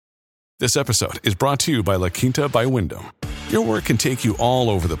This episode is brought to you by La Quinta by Wyndham. Your work can take you all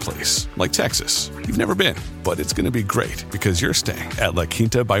over the place, like Texas. You've never been, but it's going to be great because you're staying at La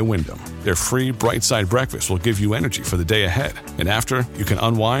Quinta by Wyndham. Their free Bright Side breakfast will give you energy for the day ahead. And after, you can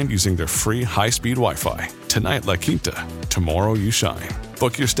unwind using their free high-speed Wi-Fi. Tonight, La Quinta. Tomorrow, you shine.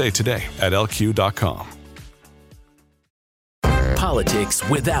 Book your stay today at LQ.com. Politics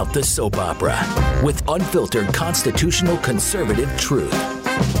without the soap opera, with unfiltered constitutional conservative truth.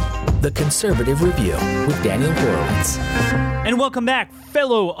 The Conservative Review with Daniel Horowitz. And welcome back,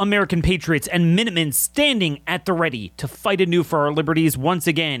 fellow American patriots and Minutemen standing at the ready to fight anew for our liberties once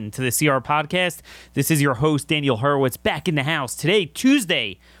again to the CR Podcast. This is your host, Daniel Horowitz, back in the house. Today,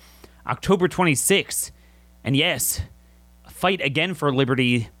 Tuesday, October 26th. And yes, a fight again for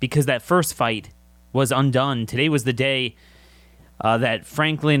liberty because that first fight was undone. Today was the day that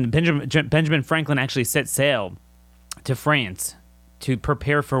Benjamin Franklin actually set sail to France to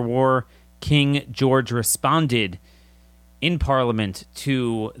prepare for war. King George responded in Parliament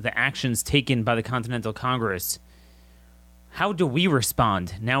to the actions taken by the Continental Congress. How do we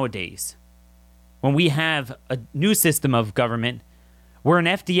respond nowadays when we have a new system of government where an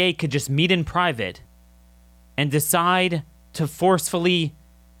FDA could just meet in private and decide to forcefully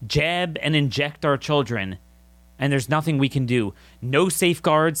jab and inject our children, and there's nothing we can do? No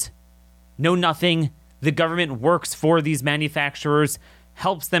safeguards, no nothing. The government works for these manufacturers,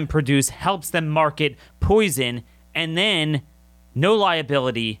 helps them produce, helps them market poison, and then no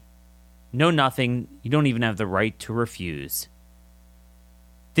liability, no nothing. You don't even have the right to refuse.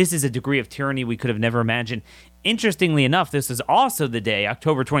 This is a degree of tyranny we could have never imagined. Interestingly enough, this is also the day,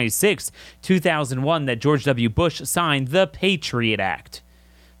 October 26, 2001, that George W. Bush signed the Patriot Act.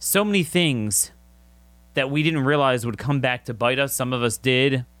 So many things that we didn't realize would come back to bite us. Some of us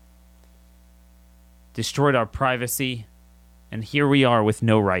did. Destroyed our privacy, and here we are with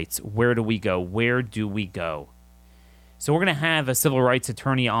no rights. Where do we go? Where do we go? So we're going to have a civil rights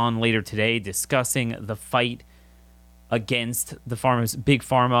attorney on later today discussing the fight against the big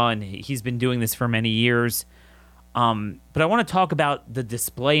pharma, and he's been doing this for many years. But I want to talk about the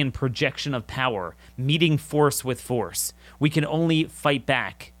display and projection of power, meeting force with force. We can only fight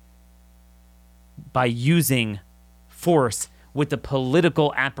back by using force with the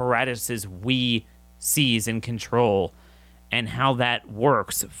political apparatuses we seize and control, and how that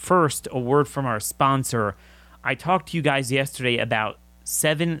works. First, a word from our sponsor. I talked to you guys yesterday about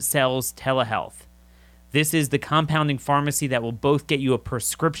 7 Cells Telehealth. This is the compounding pharmacy that will both get you a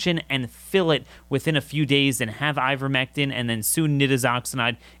prescription and fill it within a few days and have ivermectin and then soon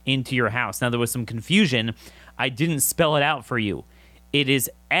nitazoxanide into your house. Now, there was some confusion. I didn't spell it out for you. It is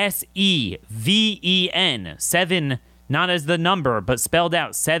SEVEN, 7, not as the number, but spelled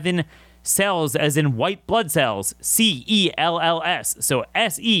out, 7 cells as in white blood cells, CELLS. So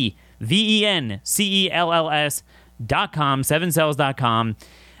SEVENCELLS.com, 7cells.com.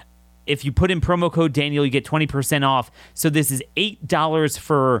 If you put in promo code Daniel, you get 20% off. So this is $8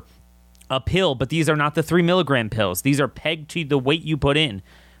 for a pill, but these are not the 3 milligram pills. These are pegged to the weight you put in.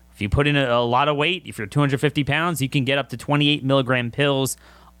 If you put in a lot of weight, if you're 250 pounds, you can get up to 28 milligram pills,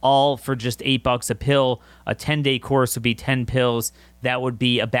 all for just $8 a pill. A 10-day course would be 10 pills. That would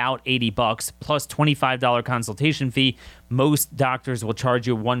be about $80 plus $25 consultation fee. Most doctors will charge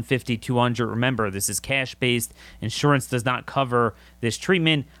you $150, $200. Remember, this is cash-based. Insurance does not cover this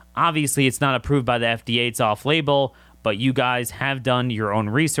treatment. Obviously, it's not approved by the FDA. It's off-label, but you guys have done your own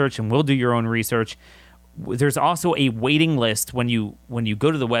research and will do your own research. There's also a waiting list when you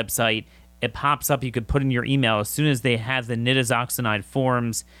go to the website. It pops up. You could put in your email. As soon as they have the nitazoxanide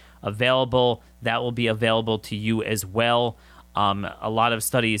forms available, that will be available to you as well. A lot of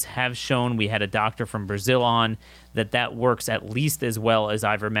studies have shown, we had a doctor from Brazil on, that works at least as well as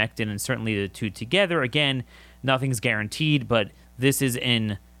ivermectin, and certainly the two together. Again, nothing's guaranteed, but this is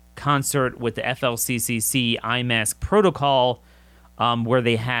in concert with the FLCCC IMASC protocol, where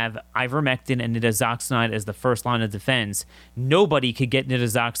they have ivermectin and nitazoxanide as the first line of defense. Nobody could get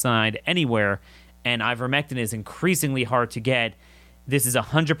nitazoxanide anywhere, and ivermectin is increasingly hard to get. This is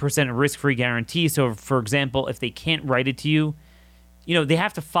 100% risk-free guarantee. So, for example, if they can't write it to you, they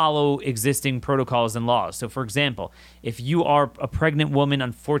have to follow existing protocols and laws. So, for example, if you are a pregnant woman,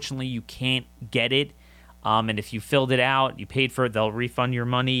 unfortunately, you can't get it. And if you filled it out, you paid for it, they'll refund your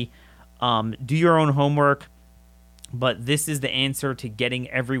money. Do your own homework. But this is the answer to getting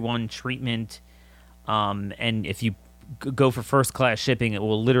everyone treatment. And if you go for first-class shipping, it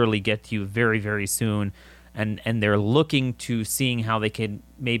will literally get to you very, very soon. And they're looking to seeing how they can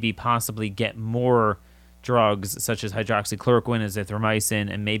maybe possibly get more drugs, such as hydroxychloroquine,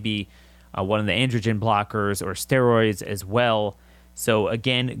 azithromycin, and maybe one of the androgen blockers or steroids as well, So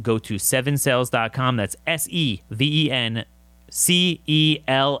again, go to 7cells.com. That's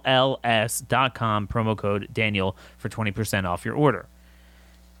SEVENCELLS.com. Promo code Daniel for 20% off your order.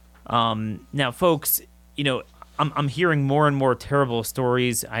 Now, folks, I'm hearing more and more terrible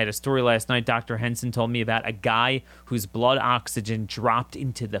stories. I had a story last night. Dr. Henson told me about a guy whose blood oxygen dropped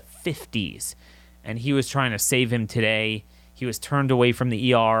into the 50s, and he was trying to save him today. He was turned away from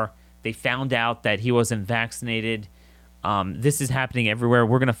the ER. They found out that he wasn't vaccinated. This is happening everywhere.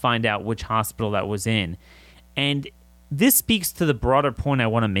 We're going to find out which hospital that was in. And this speaks to the broader point I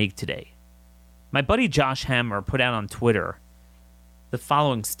want to make today. My buddy Josh Hammer put out on Twitter the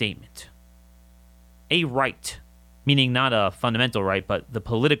following statement. A right, meaning not a fundamental right, but the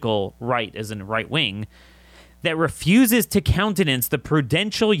political right as in right wing, that refuses to countenance the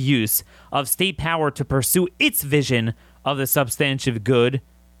prudential use of state power to pursue its vision of the substantive good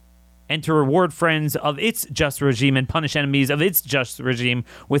and to reward friends of its just regime and punish enemies of its just regime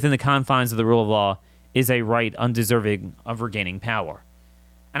within the confines of the rule of law is a right undeserving of regaining power.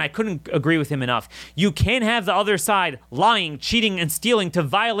 And I couldn't agree with him enough. You can't have the other side lying, cheating, and stealing to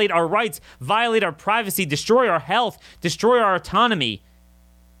violate our rights, violate our privacy, destroy our health, destroy our autonomy,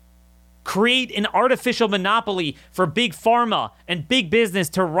 create an artificial monopoly for big pharma and big business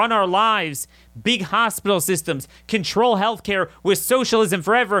to run our lives, big hospital systems, control healthcare with socialism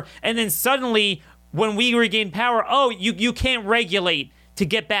forever, and then suddenly, when we regain power, you can't regulate to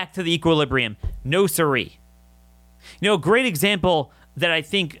get back to the equilibrium. No siree. A great example that I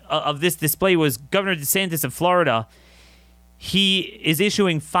think of this display was Governor DeSantis of Florida. He is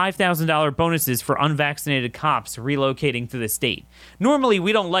issuing $5,000 bonuses for unvaccinated cops relocating to the state. Normally,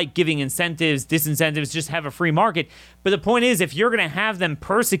 we don't like giving incentives, disincentives, just have a free market. But the point is, if you're going to have them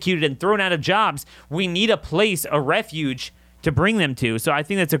persecuted and thrown out of jobs, we need a place, a refuge to bring them to. So I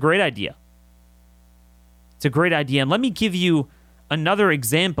think that's a great idea. It's a great idea. And let me give you another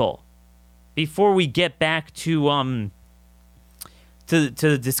example before we get back to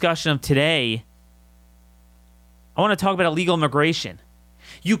the discussion of today. I want to talk about illegal immigration.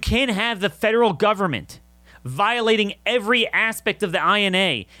 You can't have the federal government violating every aspect of the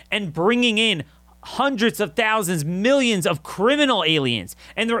INA and bringing in hundreds of thousands, millions of criminal aliens,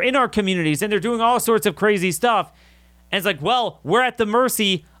 and they're in our communities, and they're doing all sorts of crazy stuff. And it's like, well, we're at the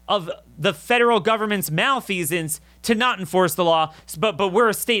mercy of the federal government's malfeasance to not enforce the law, but we're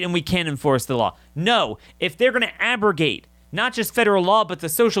a state and we can't enforce the law. No, if they're going to abrogate not just federal law, but the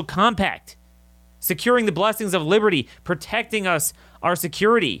social compact, securing the blessings of liberty, protecting us, our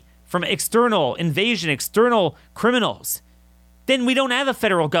security from external invasion, external criminals, then we don't have a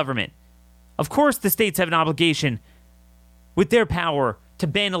federal government. Of course, the states have an obligation with their power to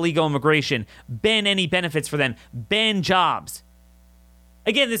ban illegal immigration, ban any benefits for them, ban jobs.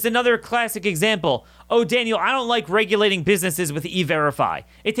 Again, this is another classic example. Oh, Daniel, I don't like regulating businesses with E-Verify.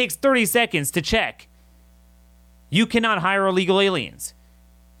 It takes 30 seconds to check. You cannot hire illegal aliens.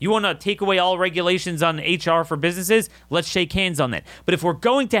 You want to take away all regulations on HR for businesses? Let's shake hands on that. But if we're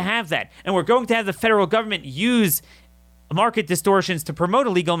going to have that, and we're going to have the federal government use market distortions to promote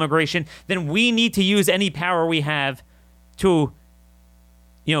illegal immigration, then we need to use any power we have to,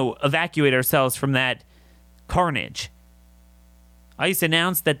 evacuate ourselves from that carnage. ICE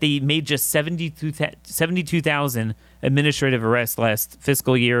announced that they made just 72,000 administrative arrests last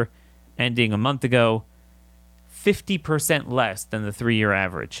fiscal year, ending a month ago. 50% less than the 3-year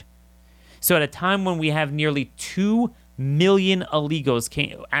average. So at a time when we have nearly 2 million illegals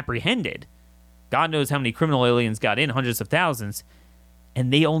apprehended, God knows how many criminal aliens got in, hundreds of thousands,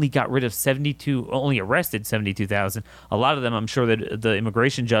 and they only arrested 72,000. A lot of them, I'm sure that the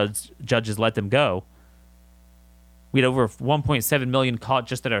immigration judges let them go. We had over 1.7 million caught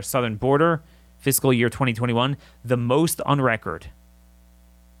just at our southern border, fiscal year 2021, the most on record.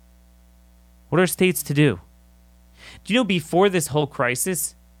 What are states to do? Do you know before this whole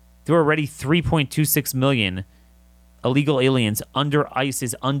crisis, there were already 3.26 million illegal aliens under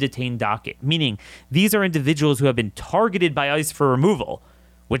ICE's undetained docket, meaning these are individuals who have been targeted by ICE for removal,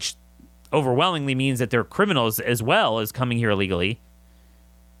 which overwhelmingly means that they're criminals as well as coming here illegally,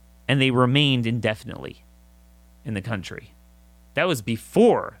 and they remained indefinitely in the country. That was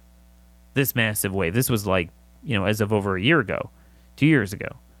before this massive wave. This was as of over a year ago, 2 years ago.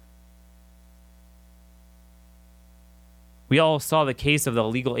 We all saw the case of the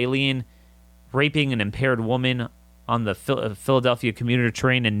illegal alien raping an impaired woman on the Philadelphia commuter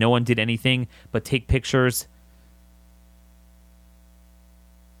train, and no one did anything but take pictures.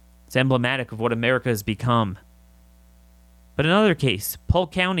 It's emblematic of what America has become. But another case,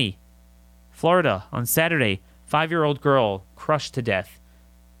 Polk County, Florida, on Saturday, 5-year-old girl crushed to death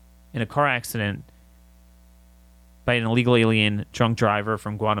in a car accident by by an illegal alien drunk driver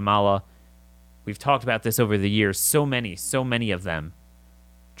from Guatemala. We've talked about this over the years. So many of them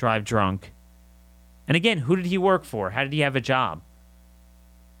drive drunk. And again, who did he work for? How did he have a job?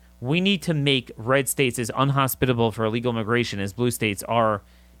 We need to make red states as unhospitable for illegal immigration as blue states are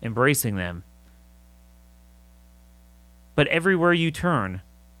embracing them. But everywhere you turn,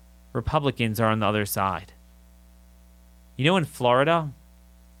 Republicans are on the other side. You know, in Florida,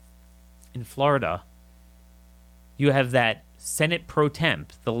 you have that Senate pro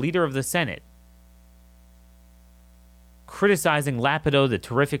temp, the leader of the Senate, criticizing Lapido, the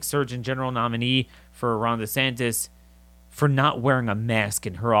terrific Surgeon General nominee for Ron DeSantis, for not wearing a mask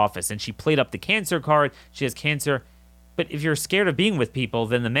in her office. And she played up the cancer card. She has cancer. But if you're scared of being with people,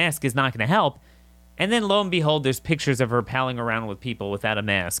 then the mask is not going to help. And then lo and behold, there's pictures of her palling around with people without a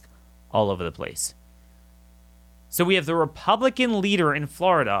mask all over the place. So we have the Republican leader in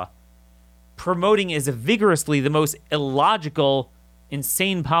Florida promoting as vigorously the most illogical,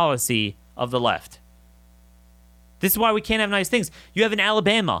 insane policy of the left. This is why we can't have nice things. You have in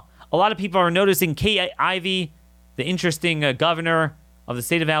Alabama, a lot of people are noticing Kay Ivey, the interesting governor of the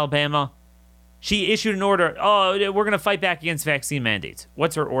state of Alabama. She issued an order, we're going to fight back against vaccine mandates.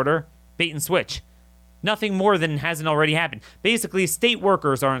 What's her order? Bait and switch. Nothing more than hasn't already happened. Basically, state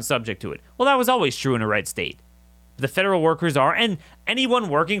workers aren't subject to it. Well, that was always true in a red state. The federal workers are, and anyone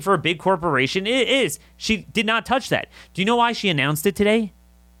working for a big corporation is. She did not touch that. Do you know why she announced it today?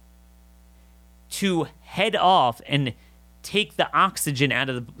 To head off and take the oxygen out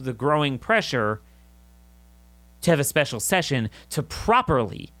of the growing pressure, to have a special session to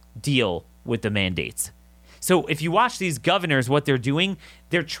properly deal with the mandates. So if you watch these governors, what they're doing,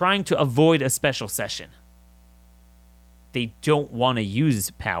 they're trying to avoid a special session. They don't want to use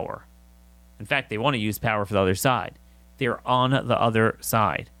power. In fact, they want to use power for the other side. They're on the other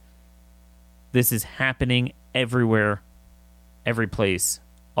side. This is happening everywhere, every place,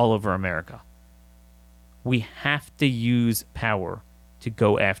 all over America. We have to use power to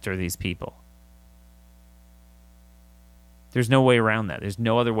go after these people. There's no way around that. There's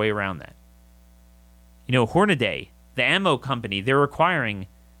no other way around that. You know, Hornady, the ammo company, they're requiring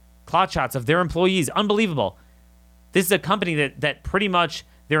clot shots of their employees. Unbelievable. This is a company that pretty much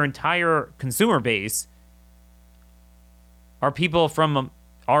their entire consumer base are people from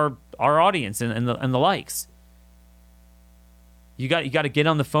our audience and the likes. You got to get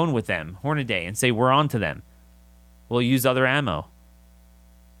on the phone with them, Hornady, and say, we're on to them. We'll use other ammo.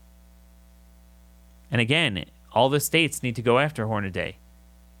 And again, all the states need to go after Hornady,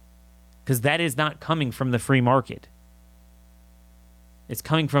 because that is not coming from the free market. It's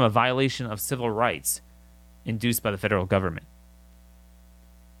coming from a violation of civil rights induced by the federal government.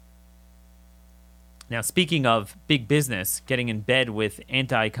 Now, speaking of big business getting in bed with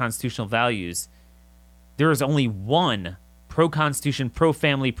anti-constitutional values, there is only one pro-Constitution,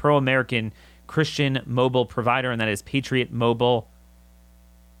 pro-family, pro-American Christian mobile provider, and that is Patriot Mobile.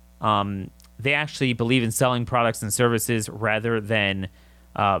 They actually believe in selling products and services rather than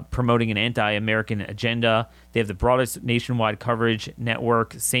promoting an anti-American agenda. They have the broadest nationwide coverage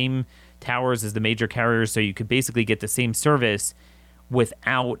network, same towers as the major carriers, so you could basically get the same service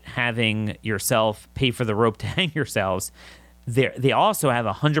without having yourself pay for the rope to hang yourselves. They also have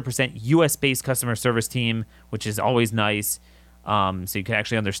a 100% U.S.-based customer service team, which is always nice. So you can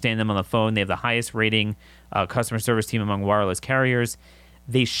actually understand them on the phone. They have the highest rating customer service team among wireless carriers.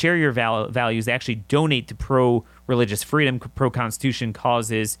 They share your values. They actually donate to pro-religious freedom, pro-Constitution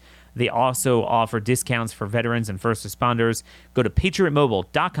causes. They also offer discounts for veterans and first responders. Go to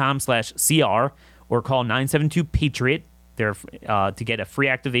patriotmobile.com/CR or call 972-PATRIOT to get a free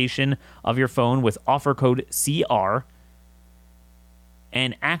activation of your phone with offer code CR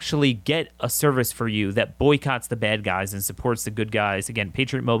and actually get a service for you that boycotts the bad guys and supports the good guys. Again,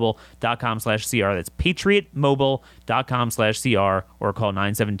 patriotmobile.com/CR. That's patriotmobile.com/CR or call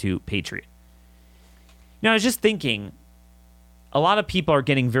 972-PATRIOT. Now, I was just thinking, a lot of people are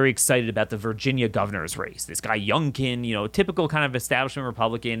getting very excited about the Virginia governor's race. This guy Youngkin, typical kind of establishment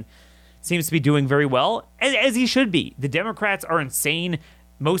Republican, seems to be doing very well, as he should be. The Democrats are insane.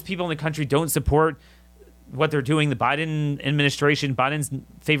 Most people in the country don't support what they're doing. The Biden administration, Biden's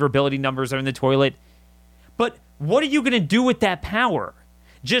favorability numbers are in the toilet. But what are you going to do with that power?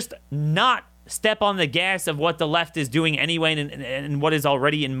 Just not step on the gas of what the left is doing anyway and what is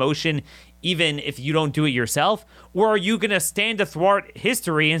already in motion, even if you don't do it yourself? Or are you going to stand to thwart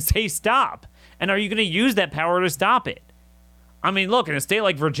history and say stop? And are you going to use that power to stop it? I mean, look, in a state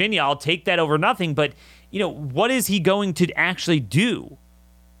like Virginia, I'll take that over nothing. But, what is he going to actually do?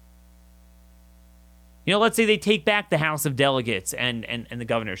 Let's say they take back the House of Delegates and the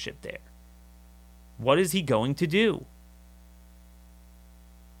governorship there. What is he going to do?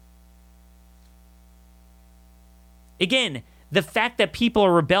 Again, the fact that people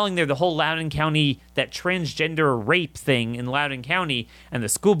are rebelling there, the whole Loudoun County, that transgender rape thing in Loudoun County, and the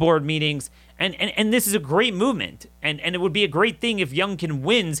school board meetings, and this is a great movement, and it would be a great thing if Youngkin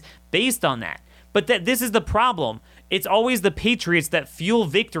wins based on that. But that this is the problem. It's always the patriots that fuel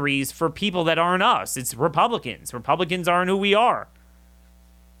victories for people that aren't us. It's Republicans. Republicans aren't who we are.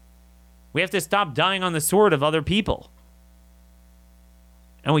 We have to stop dying on the sword of other people.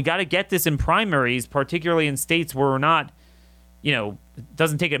 And we got to get this in primaries, particularly in states where we're not, it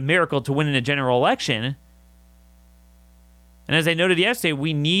doesn't take a miracle to win in a general election. And as I noted yesterday,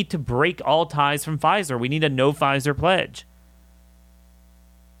 we need to break all ties from Pfizer. We need a no Pfizer pledge.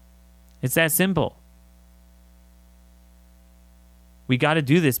 It's that simple. We got to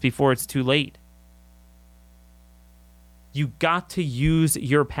do this before it's too late. You got to use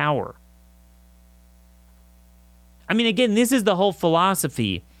your power. I mean, again, this is the whole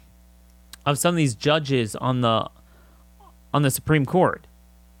philosophy of some of these judges on the Supreme Court.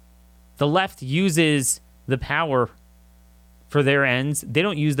 The left uses the power for their ends. They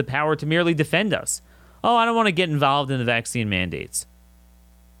don't use the power to merely defend us. Oh, I don't want to get involved in the vaccine mandates.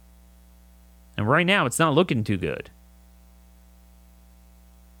 And right now, it's not looking too good.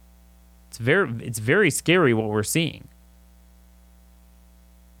 It's very scary what we're seeing.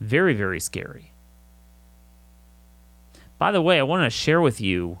 Very, very scary. By the way, I want to share with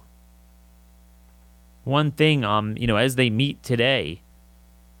you one thing, as they meet today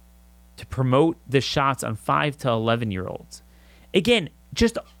to promote the shots on 5 to 11-year-olds. Again,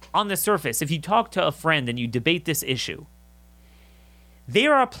 just on the surface, if you talk to a friend and you debate this issue, they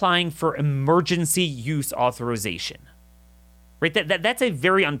are applying for emergency use authorization. Right? That's a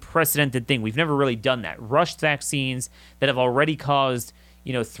very unprecedented thing. We've never really done that. Rushed vaccines that have already caused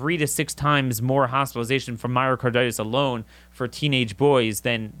 3 to 6 times more hospitalization from myocarditis alone for teenage boys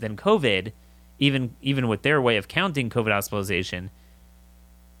than COVID, even with their way of counting COVID hospitalization.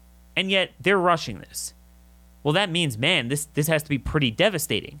 And yet they're rushing this. Well, that means, man, this has to be pretty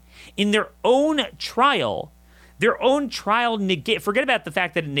devastating. In their own trial, forget about the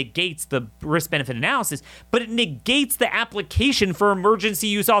fact that it negates the risk-benefit analysis, but it negates the application for emergency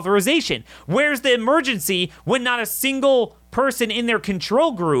use authorization. Where's the emergency when not a single person in their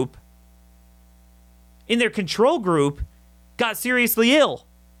control group got seriously ill?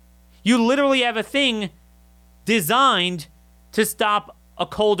 You literally have a thing designed to stop a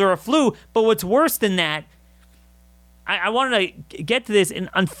cold or a flu. But what's worse than that, I wanted to get to this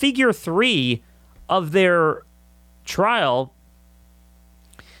on figure 3 of their trial.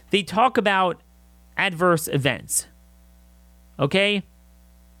 They talk about adverse events. Okay?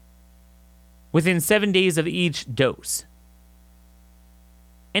 Within 7 days of each dose.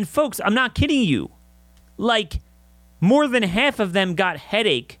 And folks, I'm not kidding you. Like, more than half of them got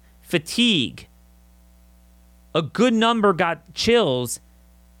headache, fatigue. A good number got chills,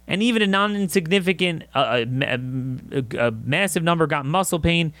 and even a non-insignificant, a massive number got muscle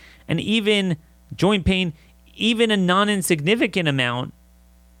pain, and even joint pain. Even a non-insignificant amount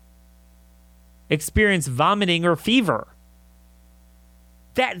experienced vomiting or fever.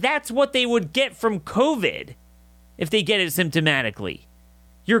 That's what they would get from COVID if they get it symptomatically.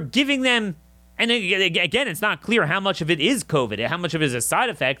 You're giving them, and again, it's not clear how much of it is COVID, how much of it is a side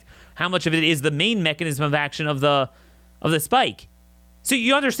effect, how much of it is the main mechanism of action of the spike. So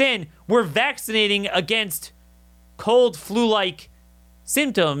you understand, we're vaccinating against cold flu-like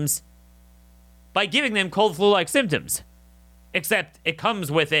symptoms by giving them cold flu-like symptoms. Except it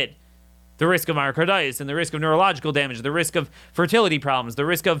comes with it the risk of myocarditis and the risk of neurological damage, the risk of fertility problems, the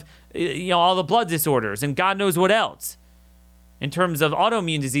risk of all the blood disorders, and God knows what else. In terms of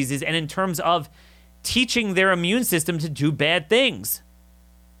autoimmune diseases and in terms of teaching their immune system to do bad things.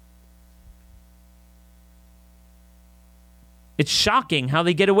 It's shocking how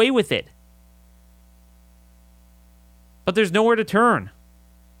they get away with it. But there's nowhere to turn.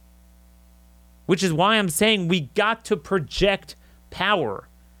 Which is why I'm saying we got to project power.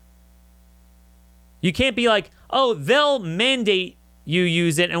 You can't be like, oh, they'll mandate you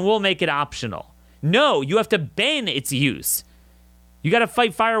use it and we'll make it optional. No, you have to ban its use. You got to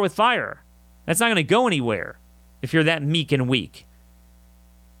fight fire with fire. That's not going to go anywhere if you're that meek and weak.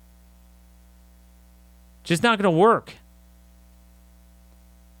 Just not going to work.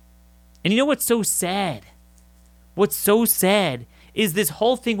 And you know what's so sad? What's so sad is this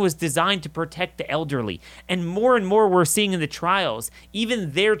whole thing was designed to protect the elderly. And more we're seeing in the trials,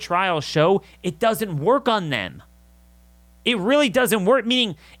 even their trials show it doesn't work on them. It really doesn't work,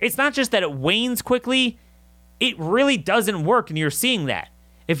 meaning it's not just that it wanes quickly, it really doesn't work, and you're seeing that.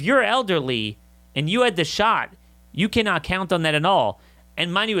 If you're elderly and you had the shot, you cannot count on that at all.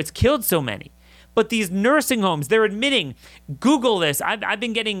 And mind you, it's killed so many. But these nursing homes, they're admitting, Google this. I've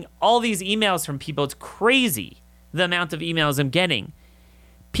been getting all these emails from people. It's crazy the amount of emails I'm getting.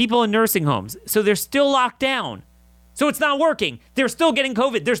 People in nursing homes. So they're still locked down. So it's not working. They're still getting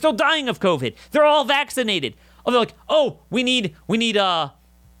COVID. They're still dying of COVID. They're all vaccinated. Oh, they're like, oh, we need a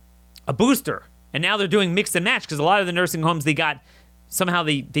booster. And now they're doing mix and match because a lot of the nursing homes, they got, somehow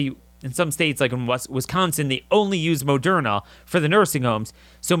they in some states, like in Wisconsin, they only use Moderna for the nursing homes.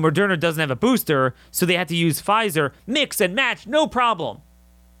 So Moderna doesn't have a booster, so they had to use Pfizer. Mix and match, no problem.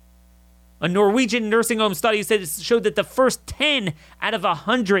 A Norwegian nursing home study showed that the first 10 out of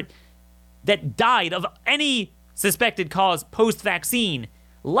 100 that died of any suspected cause post-vaccine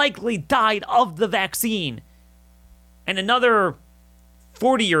likely died of the vaccine. And another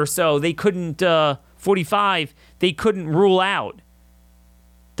 40 or so, 45, they couldn't rule out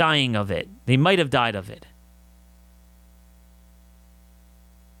dying of it. They might have died of it.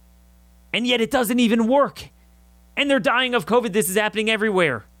 And yet it doesn't even work. And they're dying of COVID. This is happening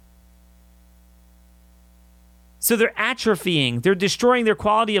everywhere. So they're atrophying. They're destroying their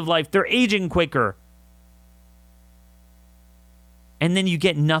quality of life. They're aging quicker. And then you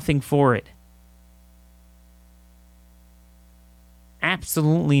get nothing for it.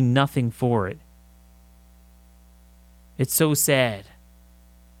 Absolutely nothing for it. It's so sad.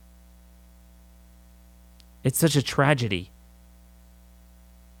 It's such a tragedy.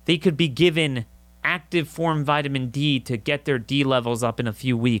 They could be given active form vitamin D to get their D levels up in a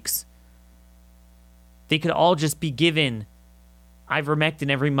few weeks. They could all just be given ivermectin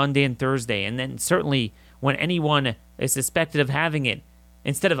every Monday and Thursday. And then certainly when anyone is suspected of having it,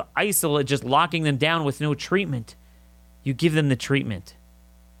 instead of isolate, just locking them down with no treatment, you give them the treatment.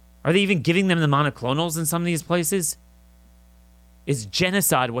 Are they even giving them the monoclonals in some of these places? It's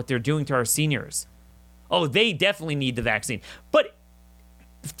genocide what they're doing to our seniors. Oh, they definitely need the vaccine. But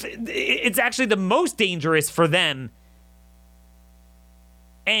it's actually the most dangerous for them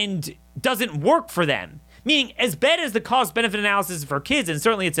and doesn't work for them. Meaning, as bad as the cost-benefit analysis is for kids, and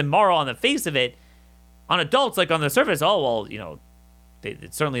certainly it's immoral on the face of it, on adults, like on the surface, oh, well, you know,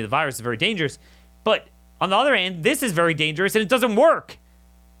 certainly the virus is very dangerous. But on the other hand, this is very dangerous and it doesn't work.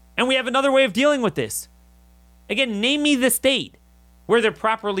 And we have another way of dealing with this. Again, name me the state where they're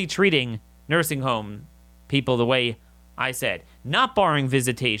properly treating nursing home people the way I said. Not barring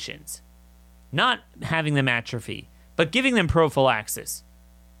visitations. Not having them atrophy. But giving them prophylaxis.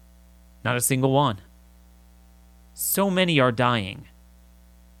 Not a single one. So many are dying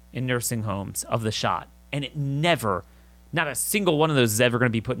in nursing homes of the shot. And it never, not a single one of those is ever going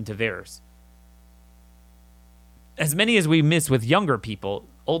to be put into VAERS. As many as we miss with younger people,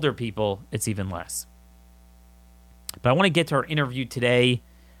 older people, it's even less. But I want to get to our interview today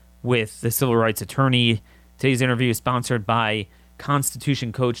with the civil rights attorney. Today's interview is sponsored by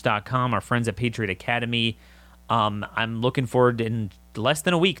ConstitutionCoach.com, our friends at Patriot Academy. I'm looking forward in less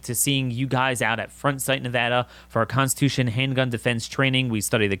than a week to seeing you guys out at Front Sight, Nevada for our Constitution handgun defense training. We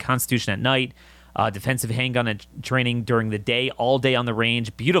study the Constitution at night, defensive handgun training during the day, all day on the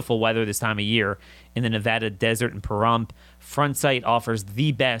range. Beautiful weather this time of year in the Nevada desert and Pahrump. Front Sight offers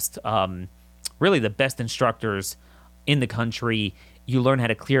the best, really the best instructors in the country. You learn how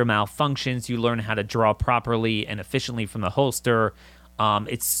to clear malfunctions. You learn how to draw properly and efficiently from the holster.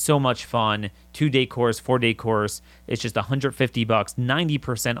 It's so much fun. 2-day course, 4-day course. It's just $150,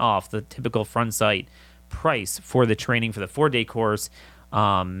 90% off the typical Front Sight price for the training for the 4-day course.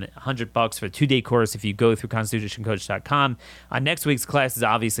 $100 for the 2-day course if you go through ConstitutionCoach.com. Next week's class is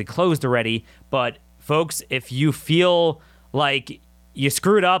obviously closed already, but folks, if you feel like you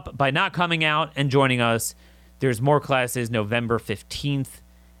screwed up by not coming out and joining us, there's more classes November 15th,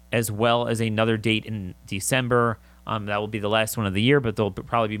 as well as another date in December. That will be the last one of the year, but there'll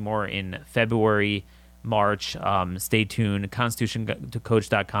probably be more in February, March. Stay tuned.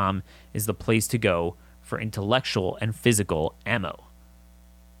 ConstitutionCoach.com is the place to go for intellectual and physical ammo.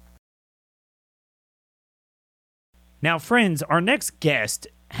 Now, friends, our next guest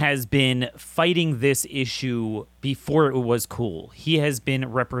has been fighting this issue before it was cool. He has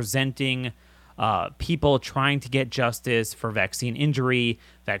been representing people trying to get justice for vaccine injury,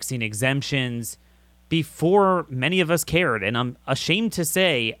 vaccine exemptions, before many of us cared. And I'm ashamed to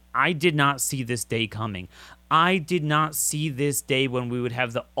say, I did not see this day coming. I did not see this day when we would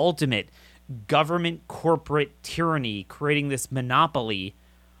have the ultimate government corporate tyranny creating this monopoly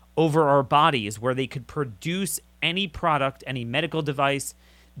over our bodies where they could produce any product, any medical device,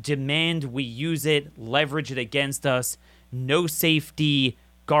 demand we use it, leverage it against us, no safety,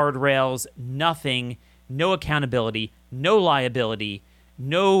 guardrails, nothing, no accountability, no liability,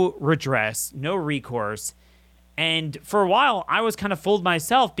 no redress, no recourse. And for a while, I was kind of fooled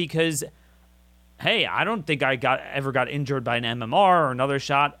myself because, hey, I don't think I ever got injured by an MMR or another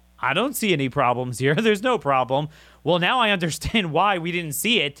shot. I don't see any problems here. There's no problem. Well, now I understand why we didn't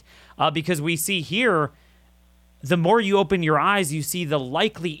see it, because we see here, the more you open your eyes, you see the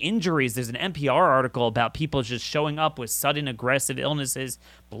likely injuries. There's an NPR article about people just showing up with sudden aggressive illnesses,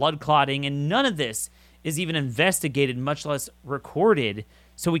 blood clotting, and none of this is even investigated, much less recorded,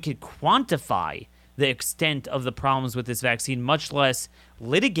 so we could quantify the extent of the problems with this vaccine, much less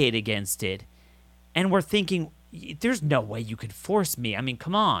litigate against it. And we're thinking, there's no way you could force me. I mean,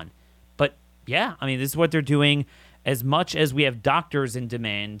 come on. But yeah, I mean, this is what they're doing. As much as we have doctors in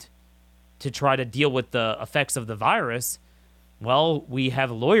demand to try to deal with the effects of the virus, well, we have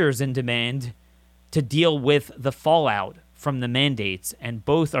lawyers in demand to deal with the fallout from the mandates, and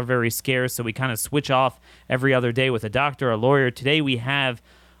both are very scarce, so we kind of switch off every other day with a doctor, a lawyer. Today we have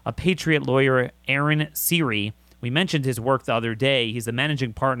a Patriot lawyer, Aaron Siri. We mentioned his work the other day. He's the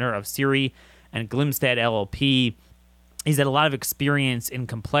managing partner of Siri and Glimstad LLP. He's had a lot of experience in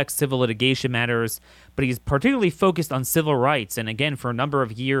complex civil litigation matters, but he's particularly focused on civil rights, and again, for a number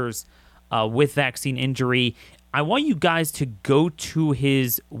of years with vaccine injury. I want you guys to go to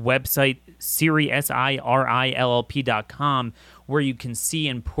his website, SiriLLP.com, where you can see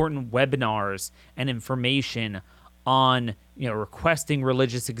important webinars and information on, requesting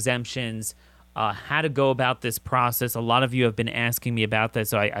religious exemptions, how to go about this process. A lot of you have been asking me about that,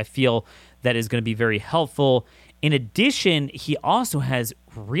 so I feel that is going to be very helpful. In addition, he also has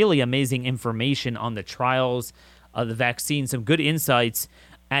really amazing information on the trials of the vaccine, some good insights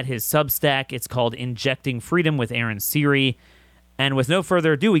at his Substack. It's called Injecting Freedom with Aaron Siri. And with no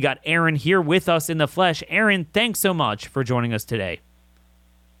further ado, we got Aaron here with us in the flesh. Aaron, thanks so much for joining us today.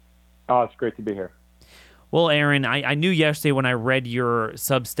 Oh, it's great to be here. Well, Aaron, I knew yesterday when I read your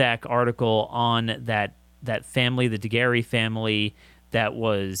Substack article on that family, the Daguerre family, that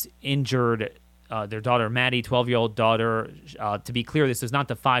was injured, their daughter Maddie, 12-year-old daughter. To be clear, this was not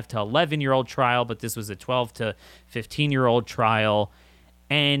the 5 to 11-year-old trial, but this was a 12 to 15-year-old trial.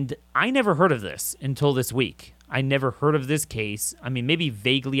 And I never heard of this until this week. I never heard of this case. I mean, maybe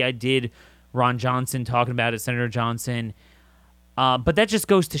vaguely I did. Ron Johnson talking about it, Senator Johnson. But that just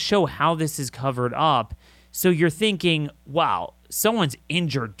goes to show how this is covered up. So you're thinking, wow, someone's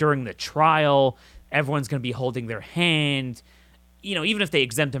injured during the trial. Everyone's going to be holding their hand. Even if they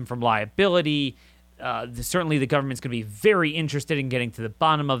exempt them from liability, certainly the government's going to be very interested in getting to the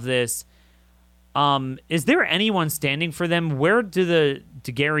bottom of this. Is there anyone standing for them? Where do the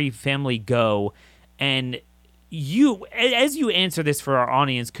Daguerre family go? And as you answer this for our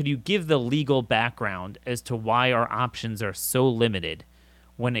audience, could you give the legal background as to why our options are so limited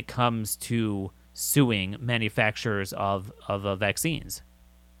when it comes to suing manufacturers of vaccines?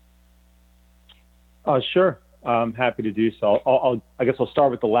 Sure. I'm happy to do so. I guess I'll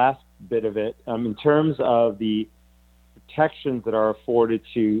start with the last bit of it. In terms of the protections that are afforded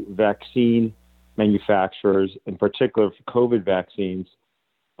to vaccine manufacturers, in particular for COVID vaccines,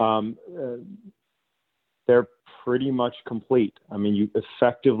 they're pretty much complete. I mean, you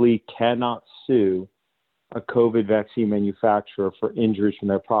effectively cannot sue a COVID vaccine manufacturer for injuries from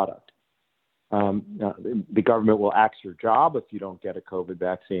their product. The government will axe your job if you don't get a COVID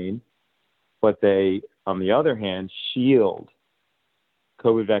vaccine, but they, on the other hand, shield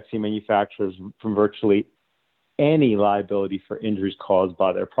COVID vaccine manufacturers from virtually any liability for injuries caused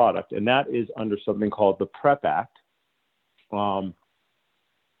by their product. And that is under something called the PrEP Act.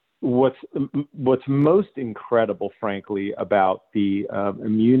 What's most incredible, frankly, about the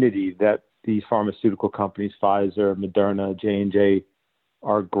immunity that these pharmaceutical companies, Pfizer, Moderna, J&J,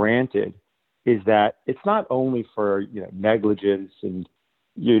 are granted is that it's not only for negligence and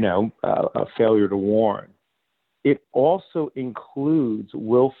a failure to warn. It also includes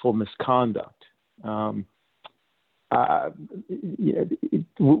willful misconduct,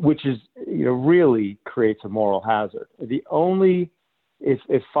 which is really creates a moral hazard.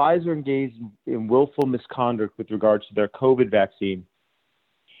 If Pfizer engaged in willful misconduct with regards to their COVID vaccine,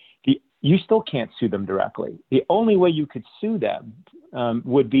 you still can't sue them directly. The only way you could sue them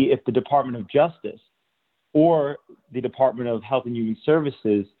would be if the Department of Justice or the Department of Health and Human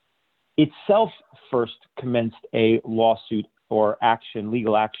Services itself first commenced a lawsuit or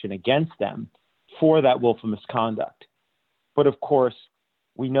legal action against them for that willful misconduct. But of course,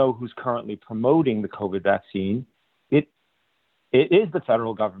 we know who's currently promoting the COVID vaccine. It is the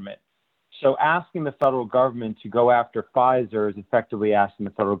federal government. So asking the federal government to go after Pfizer is effectively asking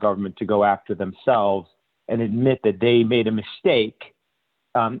the federal government to go after themselves and admit that they made a mistake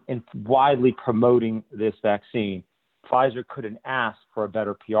in widely promoting this vaccine Pfizer couldn't ask for a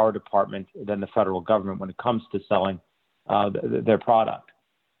better PR department than the federal government when it comes to selling their product.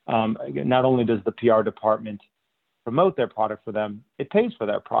 Not only does the PR department promote their product for them, it pays for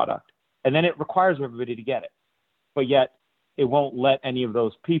their product, and then it requires everybody to get it. But yet, it won't let any of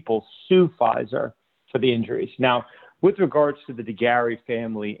those people sue Pfizer for the injuries. Now, with regards to the DeGarry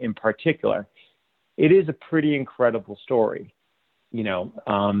family in particular, it is a pretty incredible story.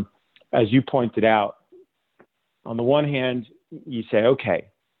 As you pointed out, on the one hand, you say, okay,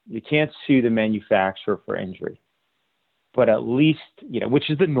 you can't sue the manufacturer for injury, but at least, which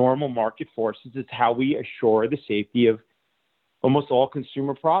is the normal market forces, it's how we assure the safety of almost all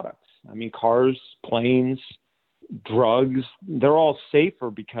consumer products. I mean, cars, planes, drugs, they're all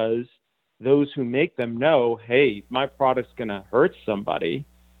safer because those who make them know, hey, if my product's going to hurt somebody,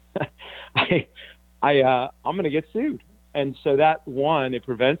 I'm going to get sued. And so that, one, it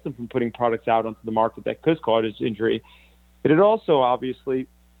prevents them from putting products out onto the market that could cause injury. But it also obviously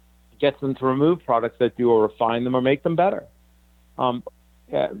gets them to remove products that do or refine them or make them better. But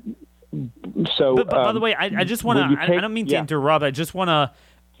by the way, I just want to, I don't mean to interrupt. I just want to,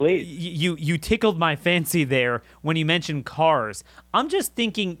 please. You tickled my fancy there when you mentioned cars. I'm just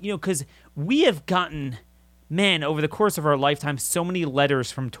thinking, because we have gotten, over the course of our lifetime, so many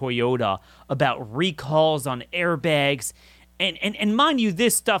letters from Toyota about recalls on airbags. And mind you,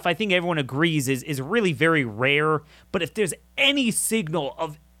 this stuff, I think everyone agrees, is really very rare. But if there's any signal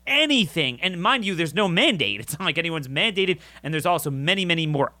of anything, and mind you, there's no mandate. It's not like anyone's mandated. And there's also many, many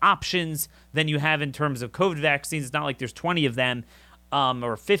more options than you have in terms of COVID vaccines. It's not like there's 20 of them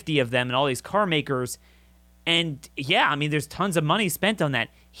or 50 of them and all these car makers. And there's tons of money spent on that.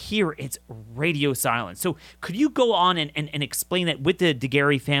 Here, it's radio silence. So could you go on and explain that with the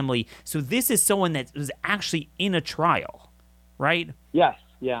DeGarry family? So this is someone that was actually in a trial, right? Yes,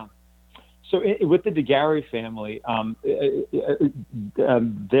 yeah. So with the DeGarry family,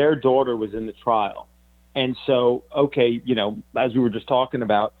 their daughter was in the trial. And so, okay, as we were just talking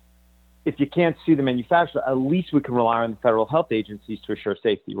about, if you can't sue the manufacturer, at least we can rely on the federal health agencies to assure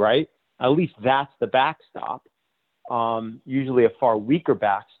safety, right? At least that's the backstop. Usually a far weaker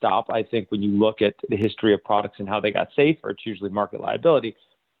backstop, I think, when you look at the history of products and how they got safer. It's usually market liability.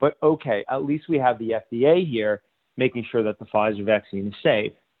 But okay, at least we have the FDA here making sure that the Pfizer vaccine is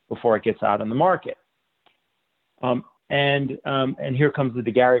safe before it gets out on the market. And here comes the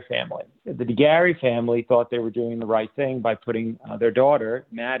DeGarry family. The DeGarry family thought they were doing the right thing by putting their daughter,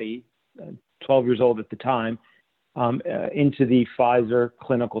 Maddie, 12 years old at the time, into the Pfizer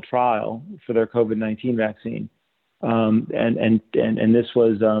clinical trial for their COVID-19 vaccine. And this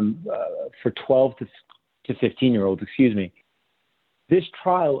was for 12 to 15-year-olds, This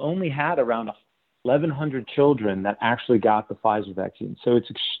trial only had around 1,100 children that actually got the Pfizer vaccine. So it's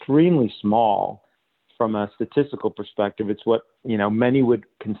extremely small from a statistical perspective. It's what, many would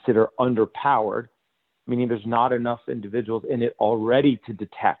consider underpowered, meaning there's not enough individuals in it already to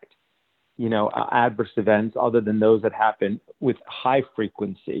detect, adverse events other than those that happen with high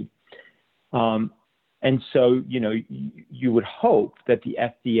frequency. And so, you would hope that the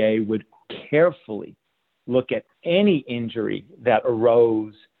FDA would carefully look at any injury that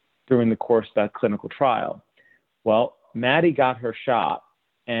arose during the course of that clinical trial. Well, Maddie got her shot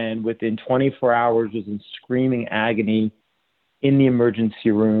and within 24 hours was in screaming agony in the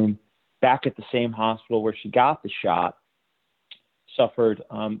emergency room, back at the same hospital where she got the shot, suffered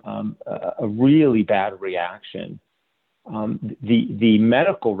a really bad reaction. The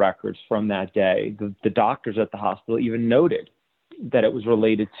medical records from that day, the doctors at the hospital even noted that it was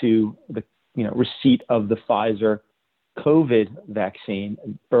related to the receipt of the Pfizer COVID vaccine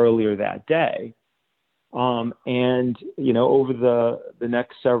earlier that day. And over the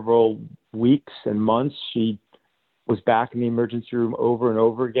next several weeks and months, she was back in the emergency room over and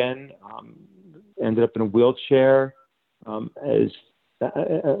over again, ended up in a wheelchair, is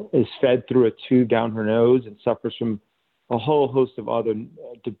fed through a tube down her nose, and suffers from a whole host of other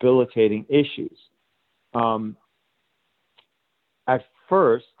debilitating issues. At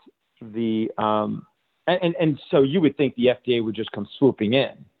first, and so you would think the FDA would just come swooping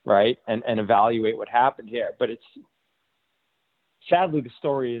in, right, and evaluate what happened here. But sadly, the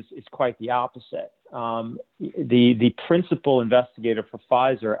story is quite the opposite. The principal investigator for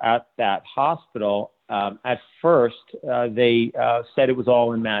Pfizer at that hospital, at first, they said it was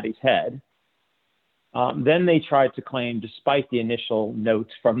all in Maddie's head. Then they tried to claim, despite the initial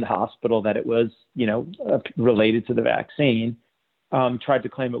notes from the hospital, that it was, related to the vaccine, tried to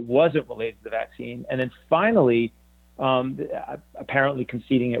claim it wasn't related to the vaccine. And then finally, apparently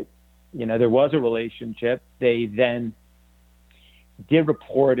conceding it, there was a relationship. They then did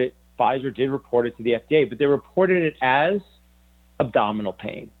report it Pfizer did report it to the FDA, but they reported it as abdominal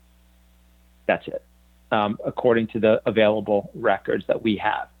pain. That's it, according to the available records that we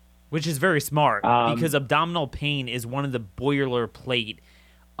have. Which is very smart, because abdominal pain is one of the boilerplate,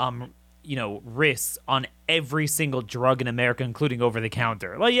 risks on every single drug in America, including over the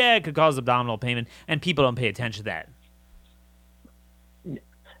counter. Like, yeah, it could cause abdominal pain, and people don't pay attention to that.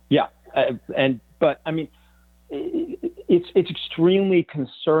 Yeah, but I mean, it's extremely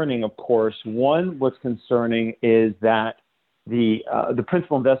concerning. Of course, what's concerning is that the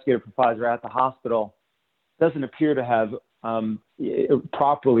principal investigator for Pfizer at the hospital doesn't appear to have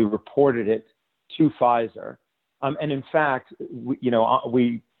properly reported it to Pfizer, and in fact,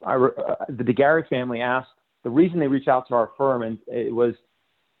 the DeGarry family asked. The reason they reached out to our firm, and it was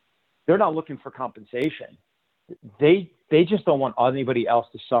they're not looking for compensation. They just don't want anybody else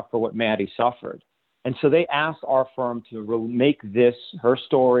to suffer what Maddie suffered. And so they asked our firm to make this, her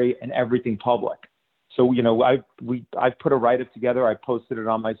story, and everything public. So, I put a write-up together. I posted it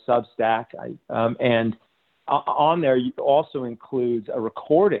on my Substack. And on there also includes a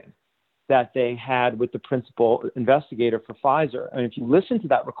recording that they had with the principal investigator for Pfizer. And if you listen to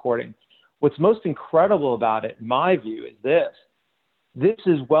that recording, what's most incredible about it, in my view, is this. This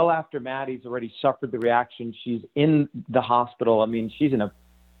is well after Maddie's already suffered the reaction. She's in the hospital. I mean, she's in a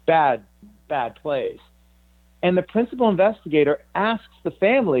bad place. And the principal investigator asks the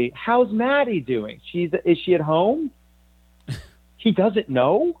family, how's Maddie doing? Is she at home? He doesn't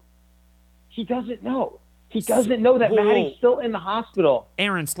know. He doesn't know that Maddie's still in the hospital.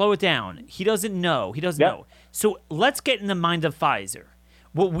 Aaron, slow it down. He doesn't know. Know. So let's get in the mind of Pfizer.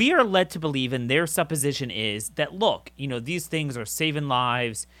 What we are led to believe in their supposition is that, look, these things are saving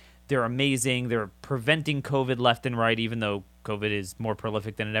lives. They're amazing. They're preventing COVID left and right, even though COVID is more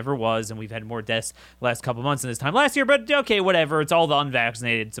prolific than it ever was, and we've had more deaths the last couple months than this time last year. But okay, whatever. It's all the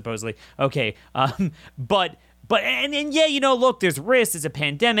unvaccinated, supposedly. Okay, but look, there's risks. It's a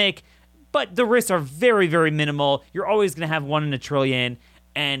pandemic, but the risks are very, very minimal. You're always going to have 1 in a trillion,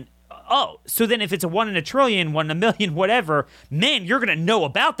 and so then if it's a 1 in a trillion, 1 in a million, whatever, man, you're going to know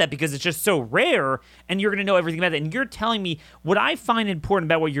about that because it's just so rare, and you're going to know everything about it. And you're telling me what I find important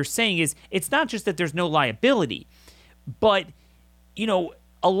about what you're saying is it's not just that there's no liability, but,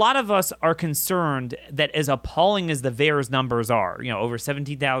 a lot of us are concerned that as appalling as the VAERS numbers are, over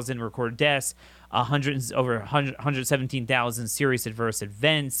 17,000 recorded deaths, over 117,000 serious adverse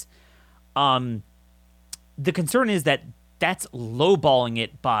events, the concern is that that's lowballing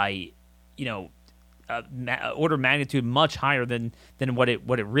it by, order of magnitude much higher than what it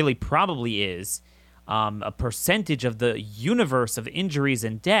really probably is. A percentage of the universe of injuries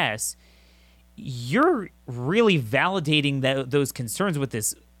and deaths. You're really validating those concerns with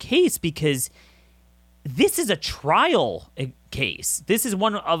this case because this is a trial case. This is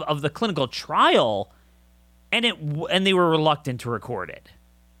one of the clinical trial, and they were reluctant to record it,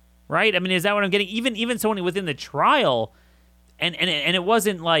 right? I mean, is that what I'm getting? Even someone within the trial, and it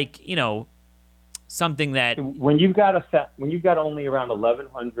wasn't like something that when you've got only around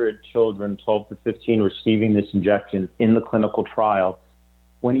 1,100 children, 12 to 15, receiving this injection in the clinical trial.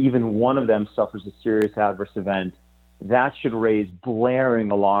 When even one of them suffers a serious adverse event, that should raise blaring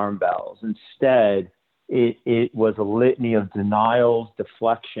alarm bells. Instead, it was a litany of denials,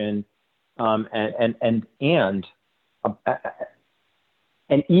 deflection, and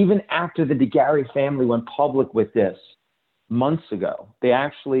even after the DeGarry family went public with this months ago, they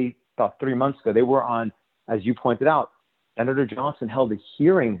actually, about 3 months ago, they were on, as you pointed out, Senator Johnson held a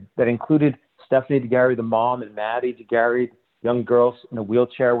hearing that included Stephanie DeGarry, the mom, and Maddie DeGarry, young girls in a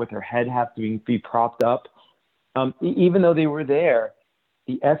wheelchair with her head have to be propped up. Even though they were there,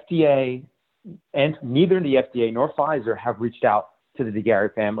 the FDA, and neither the FDA nor Pfizer have reached out to the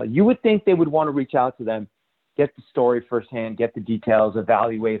DeGarry family. You would think they would want to reach out to them, get the story firsthand, get the details,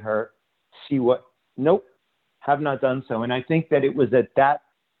 evaluate her, see what. Nope, have not done so. And I think that it was at that,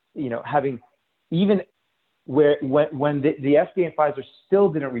 having even when the FDA and Pfizer still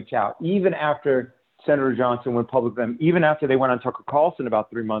didn't reach out, even after Senator Johnson went public with them, even after they went on Tucker Carlson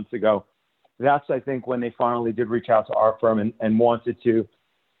about 3 months ago, that's, I think, when they finally did reach out to our firm and wanted to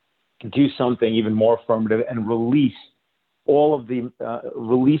do something even more affirmative and release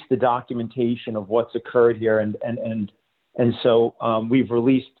the documentation of what's occurred here. And so we've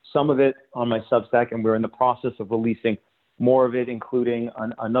released some of it on my Substack, and we're in the process of releasing more of it, including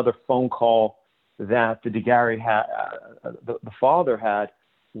another phone call that the DeGarry had, the father had,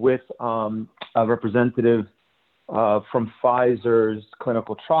 with a representative from Pfizer's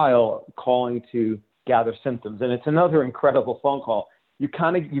clinical trial calling to gather symptoms. And it's another incredible phone call. You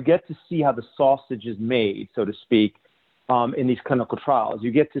get to see how the sausage is made, so to speak, in these clinical trials.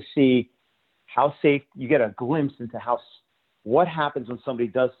 You get to see how safe, you get a glimpse into what happens when somebody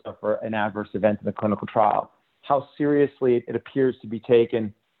does suffer an adverse event in the clinical trial, how seriously it appears to be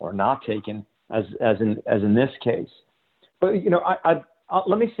taken or not taken, as in this case. But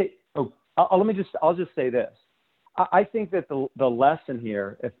I'll just say this. I think that the lesson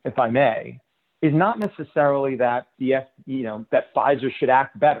here, if I may, is not necessarily that that Pfizer should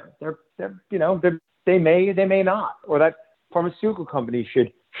act better. They may not, or that pharmaceutical companies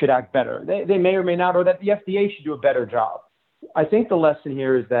should act better. They may or may not, or that the FDA should do a better job. I think the lesson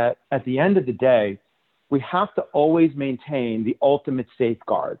here is that at the end of the day, we have to always maintain the ultimate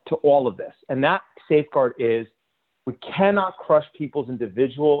safeguard to all of this. And that safeguard is we cannot crush people's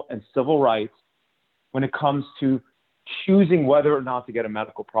individual and civil rights when it comes to choosing whether or not to get a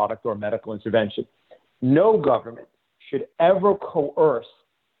medical product or a medical intervention. No government should ever coerce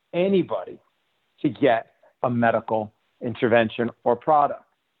anybody to get a medical intervention or product.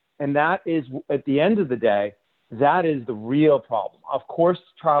 And that is, at the end of the day, that is the real problem. Of course,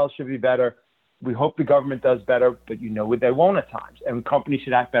 trials should be better. We hope the government does better, but they won't at times. And companies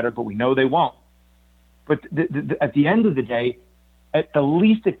should act better, but we know they won't. But at the end of the day, at the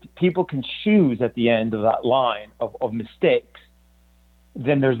least, if people can choose at the end of that line of mistakes,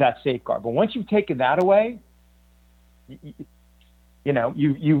 then there's that safeguard. But once you've taken that away, you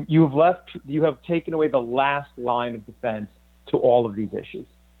have taken away the last line of defense to all of these issues.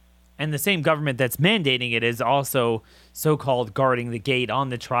 And the same government that's mandating it is also so-called guarding the gate on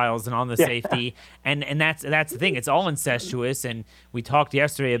the trials and on the safety. And that's the thing. It's all incestuous. And we talked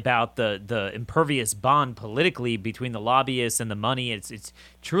yesterday about the impervious bond politically between the lobbyists and the money. It's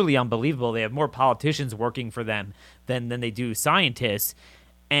truly unbelievable. They have more politicians working for them than they do scientists.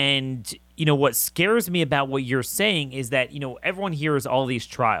 And, what scares me about what you're saying is that, everyone hears all these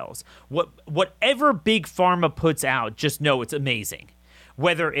trials. Whatever big pharma puts out, just know it's amazing.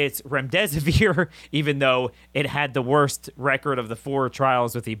 Whether it's remdesivir, even though it had the worst record of the 4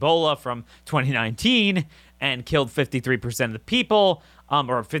 trials with Ebola from 2019 and killed 53% of the people,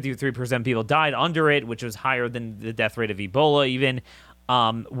 or 53% of people died under it, which was higher than the death rate of Ebola even.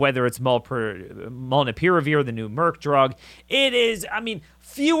 Whether it's molnupiravir, the new Merck drug, it is,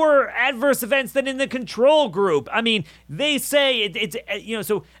 fewer adverse events than in the control group. They say it's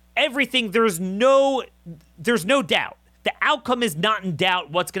so everything, there's no doubt. The outcome is not in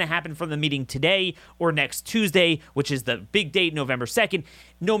doubt what's going to happen from the meeting today or next Tuesday, which is the big date, November 2nd.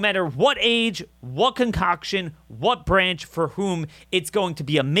 No matter what age, what concoction, what branch, for whom, it's going to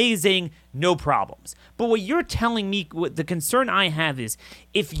be amazing, no problems. But what you're telling me, the concern I have is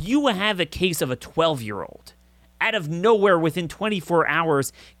if you have a case of a 12-year-old out of nowhere within 24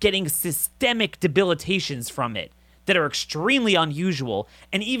 hours getting systemic debilitations from it that are extremely unusual,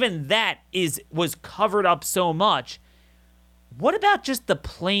 and even that was covered up so much, what about just the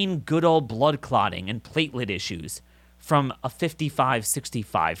plain good old blood clotting and platelet issues from a 55,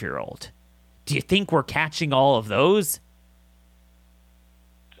 65-year-old? Do you think we're catching all of those?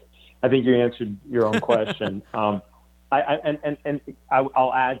 I think you answered your own question. I'll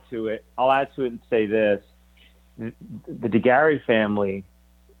add to it. And say this: the DeGarry family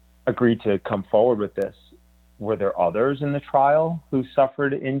agreed to come forward with this. Were there others in the trial who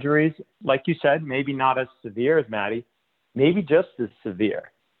suffered injuries, like you said, maybe not as severe as Maddie? Maybe just as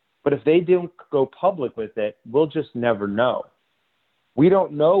severe. But if they didn't go public with it, we'll just never know. We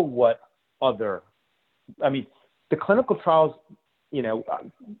don't know what other, the clinical trials,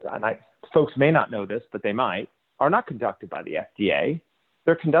 folks may not know this, but they might, are not conducted by the FDA.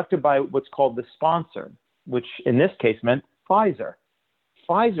 They're conducted by what's called the sponsor, which in this case meant Pfizer.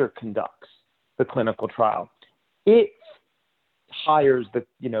 Pfizer conducts the clinical trial. It hires the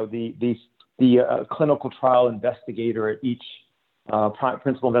clinical trial investigator at each,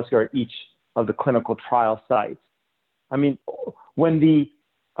 principal investigator at each of the clinical trial sites. When the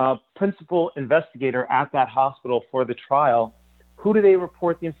principal investigator at that hospital for the trial, who do they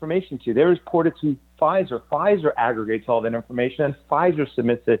report the information to? They report it to Pfizer. Pfizer aggregates all that information, and Pfizer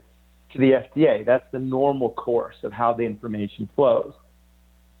submits it to the FDA. That's the normal course of how the information flows.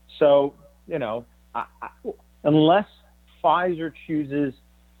 So, unless Pfizer chooses,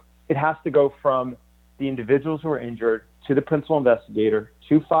 it has to go from the individuals who are injured to the principal investigator,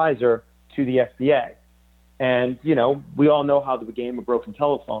 to Pfizer, to the FDA. And, we all know how the game of broken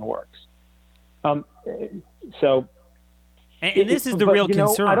telephone works. And this is the real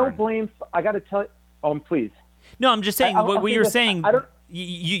concern. I don't blame, I got to tell you, please. No, I'm just saying what you're saying,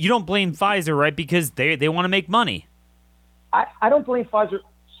 you don't blame Pfizer, right? Because they want to make money. I don't blame Pfizer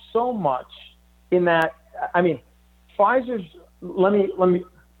so much in that, Pfizer's, let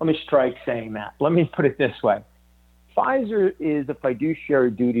me strike saying that. Let me put it this way. Pfizer is a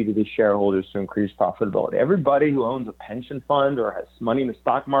fiduciary duty to the shareholders to increase profitability. Everybody who owns a pension fund or has money in the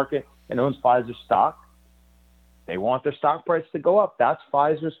stock market and owns Pfizer stock, they want their stock price to go up. That's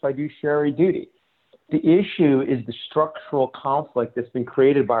Pfizer's fiduciary duty. The issue is the structural conflict that's been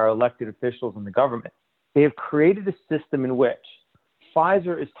created by our elected officials in the government. They have created a system in which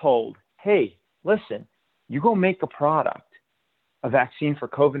Pfizer is told, hey, listen, you go make a product, a vaccine for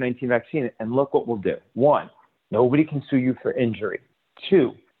COVID-19 vaccine, and look what we'll do. 1, nobody can sue you for injury.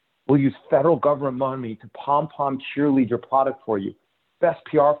 2, we'll use federal government money to pom-pom cheerlead your product for you. Best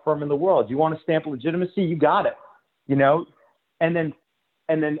PR firm in the world. You want a stamp of legitimacy? You got it. You know, and then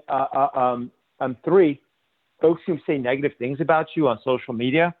 3, folks who say negative things about you on social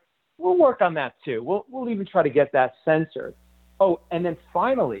media, we'll work on that too. We'll even try to get that censored. Oh, and then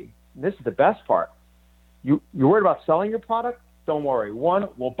finally, this is the best part. You're worried about selling your product? Don't worry. 1,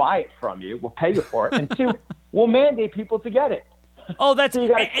 we'll buy it from you. We'll pay you for it. And 2, we'll mandate people to get it. Oh, that's so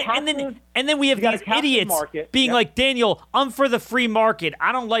and then we have these idiots being like, Daniel, I'm for the free market.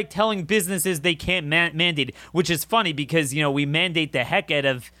 I don't like telling businesses they can't mandate, which is funny because, you know, we mandate the heck out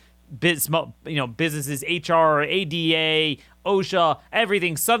of businesses, HR, ADA, OSHA,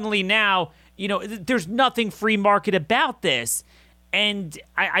 everything. Suddenly now, you know, there's nothing free market about this. And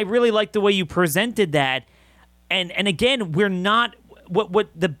I really like the way you presented that. And again, we're not what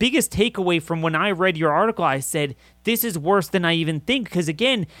the biggest takeaway from when I read your article, I said, this is worse than I even think. Because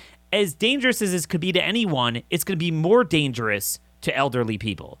again, as dangerous as this could be to anyone, it's going to be more dangerous to elderly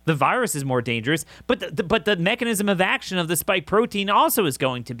people. The virus is more dangerous, but the mechanism of action of the spike protein also is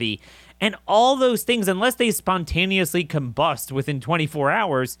going to be. And all those things, unless they spontaneously combust within 24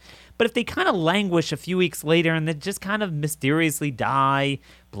 hours, but if they kind of languish a few weeks later and then just kind of mysteriously die,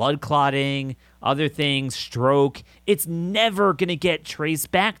 blood clotting, other things, stroke, it's never going to get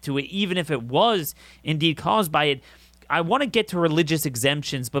traced back to it, even if it was indeed caused by it. I want to get to religious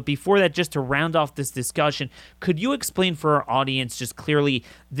exemptions, but before that, just to round off this discussion, could you explain for our audience just clearly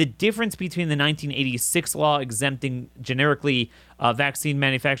the difference between the 1986 law exempting generically vaccine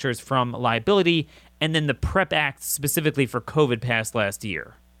manufacturers from liability and then the PrEP Act specifically for COVID passed last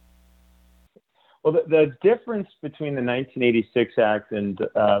year? Well, the difference between the 1986 Act and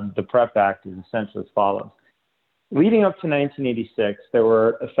the PrEP Act is essentially as follows. Leading up to 1986, there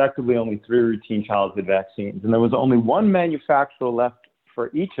were effectively only 3 routine childhood vaccines, and there was only one manufacturer left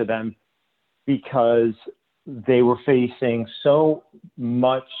for each of them because they were facing so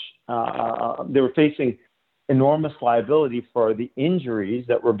much, they were facing enormous liability for the injuries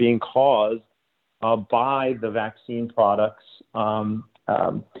that were being caused by the vaccine products on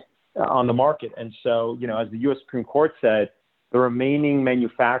the market. And so, you know, as the U.S. Supreme Court said, the remaining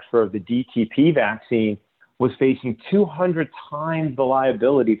manufacturer of the DTP vaccine was facing 200 times the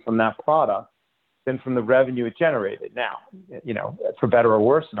liability from that product than from the revenue it generated. Now, you know, for better or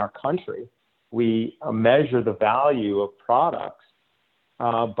worse in our country, we measure the value of products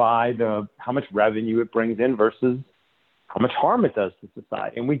by how much revenue it brings in versus how much harm it does to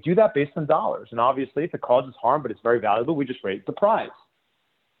society. And we do that based on dollars. And obviously, if it causes harm but it's very valuable, we just raise the price.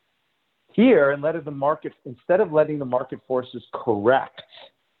 Here, instead of letting the market forces correct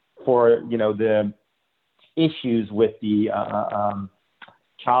for, you know, the issues with the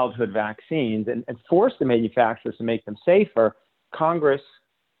childhood vaccines and force the manufacturers to make them safer, Congress,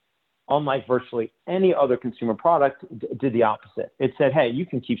 unlike virtually any other consumer product, did the opposite. It said, hey, you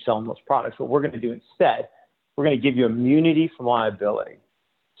can keep selling those products. What we're going to do instead, we're going to give you immunity from liability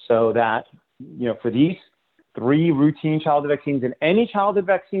so that, you know, for these 3 routine childhood vaccines and any childhood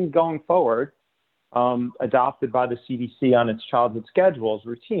vaccines going forward, adopted by the CDC on its childhood schedules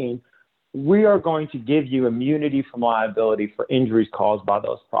routine, we are going to give you immunity from liability for injuries caused by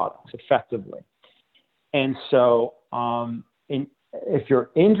those products effectively. And so if you're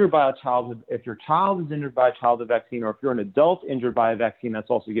injured by if your child is injured by a childhood vaccine, or if you're an adult injured by a vaccine that's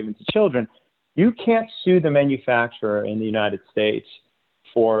also given to children, you can't sue the manufacturer in the United States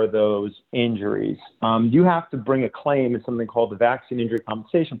for those injuries. You have to bring a claim in something called the Vaccine Injury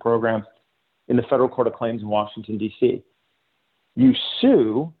Compensation Program in the Federal Court of Claims in Washington, D.C. You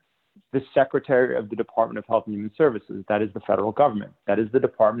sue the Secretary of the Department of Health and Human Services. That is the federal government. That is the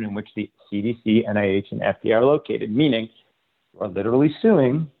department in which the CDC, NIH, and FDA are located, meaning you are literally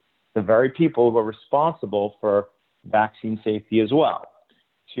suing the very people who are responsible for vaccine safety as well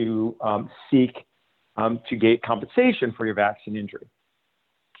to seek to get compensation for your vaccine injury,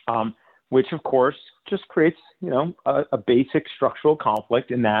 which, of course, just creates, you know, a basic structural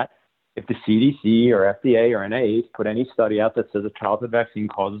conflict in that if the CDC or FDA or NIH put any study out that says a childhood vaccine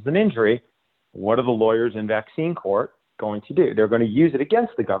causes an injury, what are the lawyers in vaccine court going to do? They're going to use it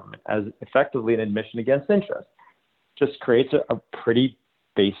against the government as effectively an admission against interest. just creates a pretty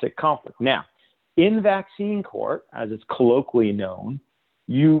basic conflict. Now, in vaccine court, as it's colloquially known,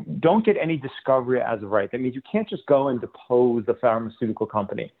 you don't get any discovery as of right. That means you can't just go and depose the pharmaceutical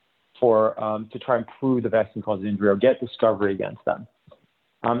company to try and prove the vaccine causes injury or get discovery against them.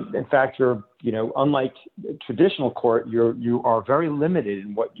 In fact, unlike traditional court, you are very limited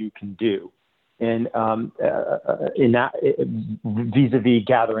in what you can do in that vis-a-vis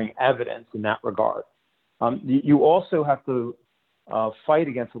gathering evidence in that regard. You also have to fight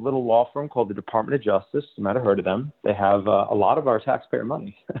against a little law firm called the Department of Justice. You might have heard of them. They have a lot of our taxpayer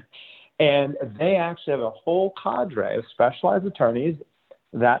money. And they actually have a whole cadre of specialized attorneys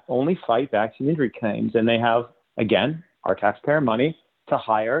that only fight vaccine injury claims. And they have, again, our taxpayer money to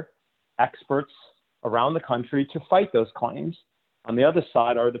hire experts around the country to fight those claims. On the other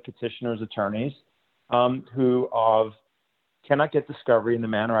side are the petitioner's attorneys who cannot get discovery in the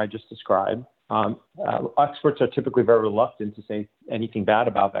manner I just described. Experts are typically very reluctant to say anything bad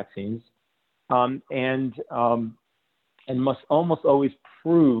about vaccines, and must almost always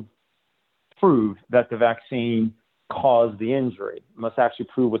prove that the vaccine caused the injury. Must actually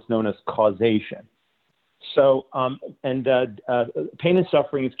prove what's known as causation. So, pain and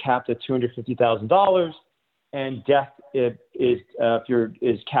suffering is capped at $250,000, and death is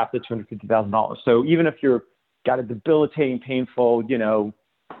capped at $250,000. So even if you've got a debilitating, painful,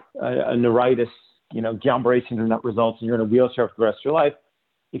 a neuritis, Guillain-Barré syndrome that results and you're in a wheelchair for the rest of your life,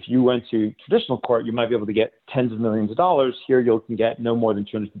 if you went to traditional court, you might be able to get tens of millions of dollars. Here, you can get no more than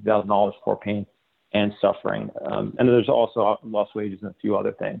 $250,000 for pain and suffering. And there's also lost wages and a few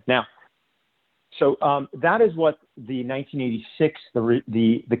other things. Now, so that is what the 1986,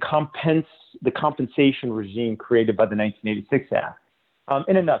 the compensation regime created by the 1986 Act.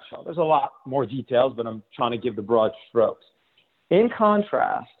 In a nutshell, there's a lot more details, but I'm trying to give the broad strokes. In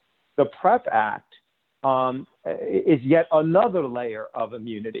contrast, the PrEP Act is yet another layer of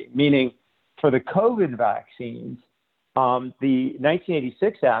immunity, meaning for the COVID vaccines, the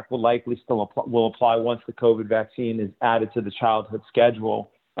 1986 Act will likely still apply once the COVID vaccine is added to the childhood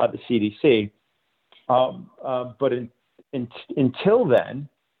schedule of the CDC. But until then,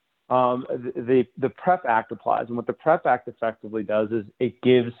 the PrEP Act applies. And what the PrEP Act effectively does is it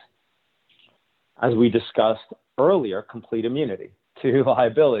gives, as we discussed earlier, complete immunity to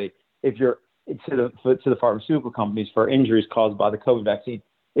liability. If you're to the pharmaceutical companies for injuries caused by the COVID vaccine.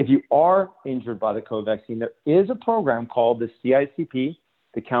 If you are injured by the COVID vaccine, there is a program called the CICP,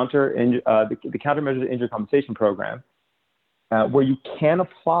 the Countermeasures Injury Compensation Program, where you can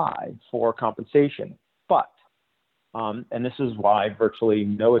apply for compensation. But, and this is why virtually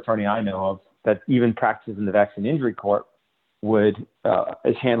no attorney I know of that even practices in the vaccine injury court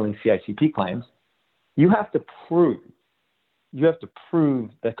is handling CICP claims, you have to prove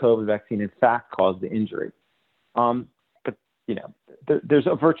that COVID vaccine in fact caused the injury. But there's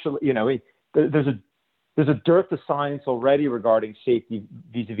a virtually, there's a dearth of science already regarding safety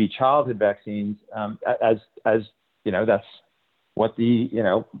vis-a-vis childhood vaccines. As that's what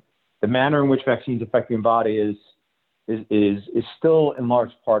the manner in which vaccines affect the human body is still in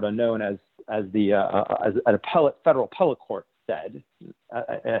large part unknown, as a federal appellate court said.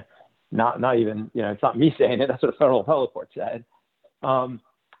 Not even, it's not me saying it. That's what a federal appellate court said. With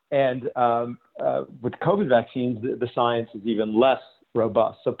COVID vaccines, the science is even less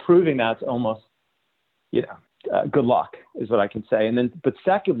robust. So proving that's almost, good luck is what I can say. And then, but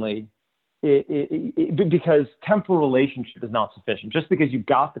secondly, because temporal relationship is not sufficient. Just because you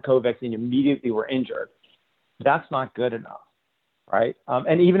got the COVID vaccine, immediately were injured, that's not good enough, right?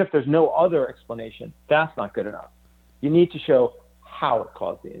 And even if there's no other explanation, that's not good enough. You need to show how it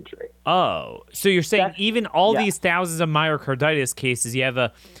caused the injury. Oh, so you're saying even all these thousands of myocarditis cases, you have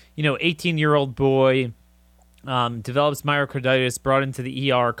a, 18-year-old boy develops myocarditis, brought into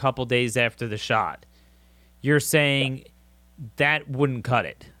the ER a couple days after the shot. You're saying that wouldn't cut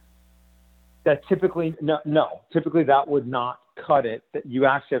it? That typically, no. Typically that would not cut it. That you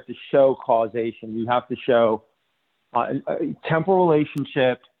actually have to show causation. You have to show a temporal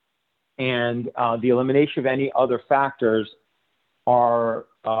relationship, and the elimination of any other factors are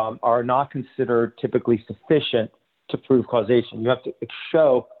not considered typically sufficient to prove causation. You have to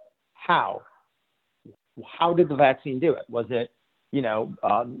show how. How did the vaccine do it? Was it,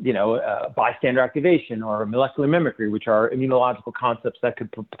 bystander activation or molecular mimicry, which are immunological concepts that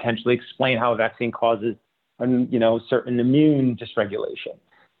could potentially explain how a vaccine causes, certain immune dysregulation.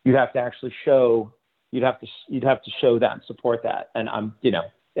 You'd have to actually show. You'd have to show that and support that. And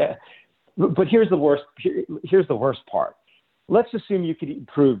but here's the worst. Here's the worst part. Let's assume you could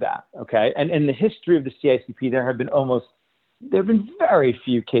prove that, okay? And in the history of the CICP, there have been very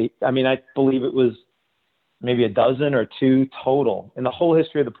few cases. I mean, I believe it was maybe a dozen or two total in the whole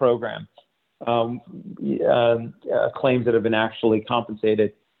history of the program, claims that have been actually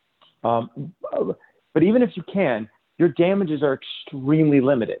compensated. But even if you can, your damages are extremely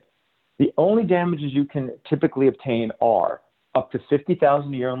limited. The only damages you can typically obtain are up to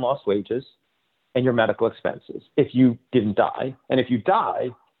 $50,000 a year in lost wages and your medical expenses if you didn't die. And if you die,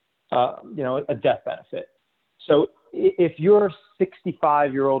 a death benefit. So if you're a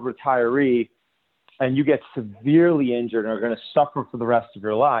 65-year-old retiree and you get severely injured and are going to suffer for the rest of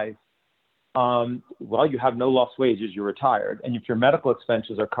your life, you have no lost wages, you're retired. And if your medical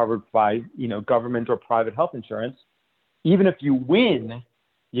expenses are covered by, government or private health insurance, even if you win,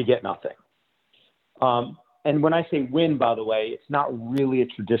 you get nothing. And when I say win, by the way, it's not really a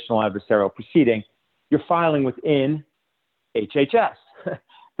traditional adversarial proceeding. You're filing within HHS,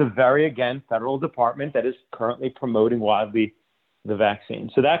 the very, again, federal department that is currently promoting widely the vaccine.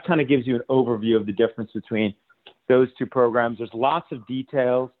 So that kind of gives you an overview of the difference between those two programs. There's lots of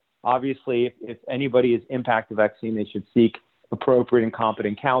details. Obviously, if anybody is impacted by vaccine, they should seek appropriate and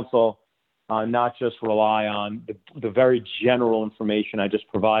competent counsel, not just rely on the very general information I just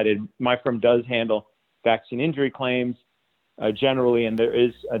provided. My firm does handle vaccine injury claims generally, and there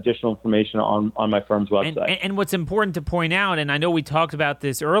is additional information on my firm's website. And what's important to point out, and I know we talked about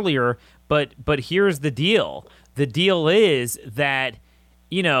this earlier, but here's the deal. The deal is that,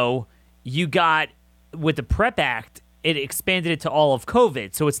 you got, with the PrEP Act, it expanded it to all of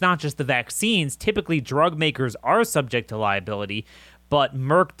COVID. So it's not just the vaccines. Typically, drug makers are subject to liability, but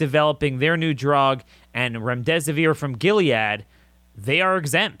Merck developing their new drug and remdesivir from Gilead, they are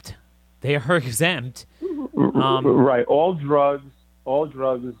exempt. They are exempt. Right. All drugs,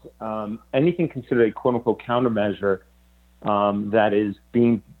 anything considered a quote-unquote countermeasure that is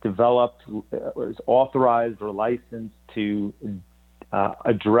being developed or is authorized or licensed to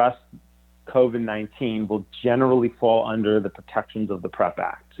address COVID-19 will generally fall under the protections of the PrEP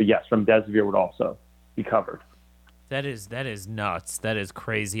Act. So yes, remdesivir would also be covered. That is nuts. That is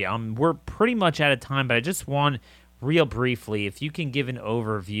crazy. We're pretty much out of time, but I just want, real briefly, if you can give an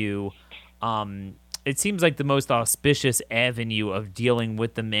overview. It seems like the most auspicious avenue of dealing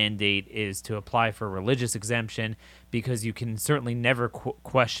with the mandate is to apply for religious exemption, because you can certainly never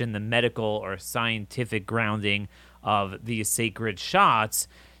question the medical or scientific grounding of these sacred shots.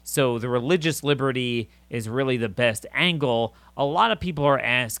 So the religious liberty is really the best angle. A lot of people are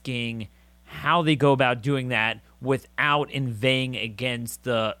asking how they go about doing that without inveighing against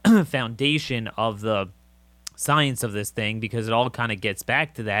the foundation of the science of this thing, because it all kind of gets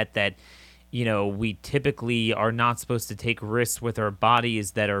back to that we typically are not supposed to take risks with our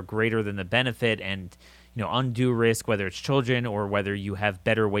bodies that are greater than the benefit, and undue risk, whether it's children or whether you have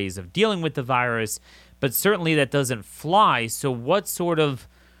better ways of dealing with the virus. But certainly that doesn't fly. So what sort of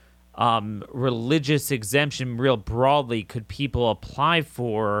religious exemption, real broadly, could people apply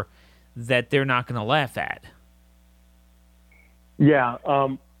for that they're not going to laugh at? Yeah.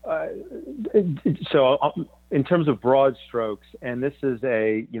 So in terms of broad strokes, and this is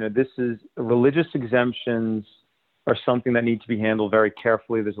religious exemptions are something that need to be handled very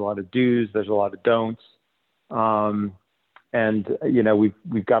carefully. There's a lot of do's, there's a lot of don'ts.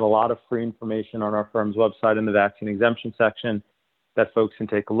 We've got a lot of free information on our firm's website in the vaccine exemption section that folks can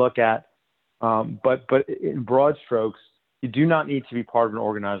take a look at. But in broad strokes, you do not need to be part of an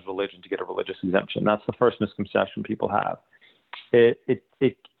organized religion to get a religious exemption. That's the first misconception people have. You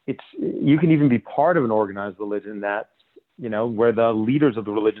can even be part of an organized religion that's, where the leaders of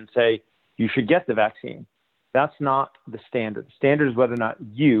the religion say you should get the vaccine. That's not the standard. The standard is whether or not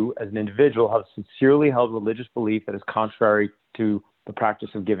you, as an individual, have a sincerely held religious belief that is contrary to the practice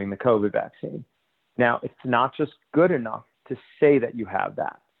of giving the COVID vaccine. Now, it's not just good enough to say that you have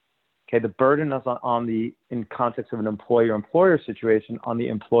that. Okay, the burden is in context of an employer-employer situation, on the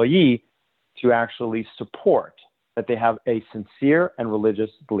employee to actually support that they have a sincere and religious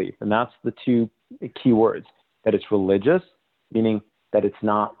belief. And that's the two key words, that it's religious, meaning that it's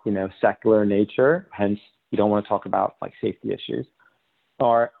not, secular in nature, hence you don't want to talk about like safety issues,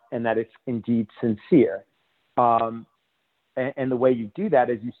 and that it's indeed sincere. And the way you do that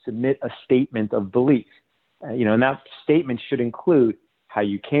is you submit a statement of belief. And that statement should include how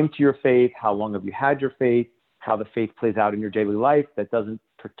you came to your faith, how long have you had your faith, how the faith plays out in your daily life that doesn't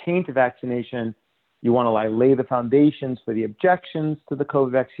pertain to vaccination. You want to lay the foundations for the objections to the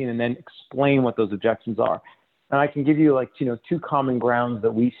COVID vaccine and then explain what those objections are. And I can give you two common grounds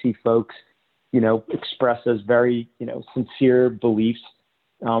that we see folks, express as very, sincere beliefs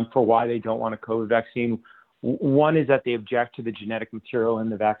for why they don't want a COVID vaccine. One is that they object to the genetic material in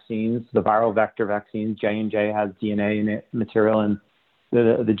the vaccines, the viral vector vaccines. J&J has DNA in it, material, and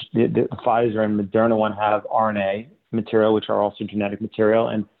the Pfizer and Moderna one have RNA material, which are also genetic material,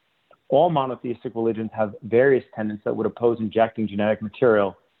 and all monotheistic religions have various tenets that would oppose injecting genetic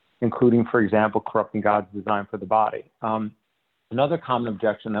material, including, for example, corrupting God's design for the body. Another common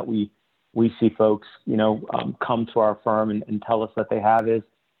objection that we see folks, come to our firm and tell us that they have is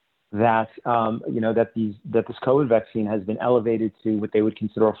that that this COVID vaccine has been elevated to what they would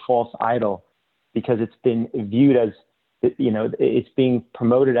consider a false idol, because it's been viewed as, it's being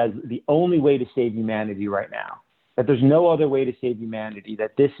promoted as the only way to save humanity right now. That there's no other way to save humanity.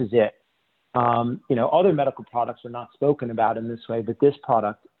 That this is it. Other medical products are not spoken about in this way, but this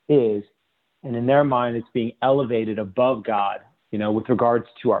product is, and in their mind, it's being elevated above God, with regards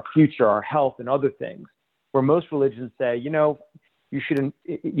to our future, our health, and other things. Where most religions say, you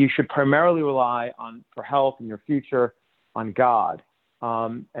should primarily rely for health and your future on God,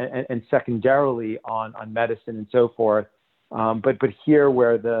 and secondarily on medicine and so forth. But here,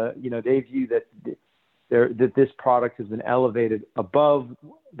 where they view that this product has been elevated above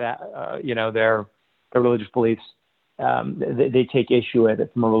that, their religious beliefs, they take issue with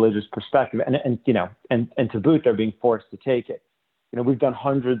it from a religious perspective, and to boot, they're being forced to take it. We've helped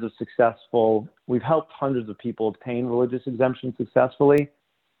hundreds of people obtain religious exemption successfully,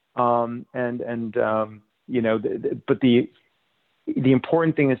 but the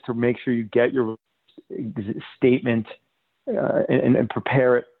important thing is to make sure you get your statement and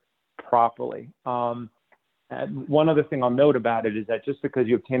prepare it properly. One other thing I'll note about it is that just because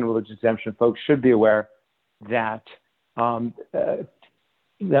you obtain a religious exemption, folks should be aware that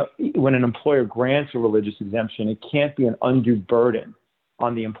that when an employer grants a religious exemption, it can't be an undue burden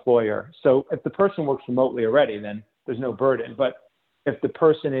on the employer. So if the person works remotely already, then there's no burden. But if the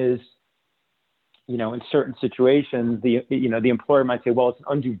person is, in certain situations, the employer might say, well, it's an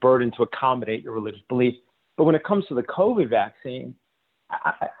undue burden to accommodate your religious belief. But when it comes to the COVID vaccine,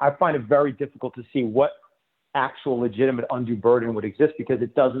 I find it very difficult to see what actual legitimate undue burden would exist, because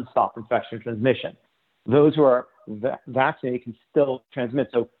it doesn't stop infection transmission. Those who are vaccinated can still transmit.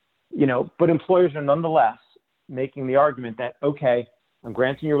 So, but employers are nonetheless making the argument that, okay, I'm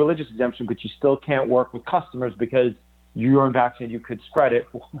granting you a religious exemption, but you still can't work with customers because you're unvaccinated, you could spread it.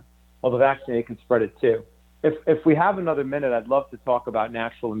 Well, the vaccinated can spread it too. If we have another minute, I'd love to talk about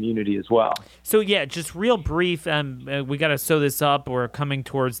natural immunity as well. So yeah, just real brief. We got to sew this up. We're coming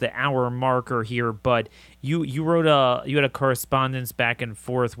towards the hour marker here, but you had a correspondence back and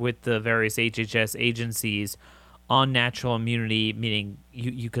forth with the various HHS agencies on natural immunity, meaning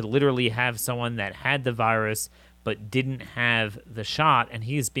you could literally have someone that had the virus but didn't have the shot, and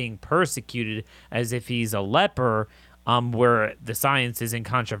he's being persecuted as if he's a leper. Where the science is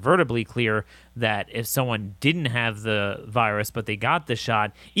incontrovertibly clear that if someone didn't have the virus but they got the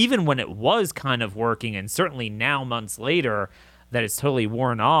shot, even when it was kind of working, and certainly now months later that it's totally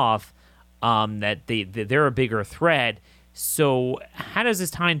worn off, that they're a bigger threat. So how does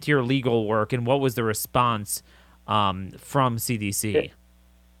this tie into your legal work, and what was the response from CDC?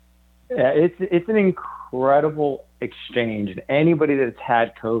 It's an incredible exchange. And anybody that's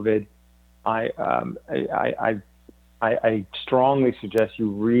had COVID, I strongly suggest you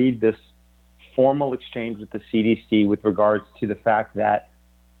read this formal exchange with the CDC with regards to the fact that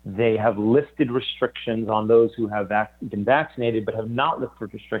they have lifted restrictions on those who have been vaccinated, but have not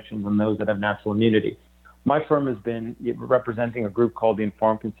lifted restrictions on those that have natural immunity. My firm has been representing a group called the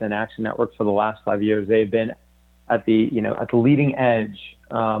Informed Consent Action Network for the last 5 years. They've been at the leading edge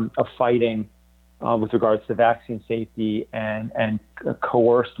of fighting with regards to vaccine safety and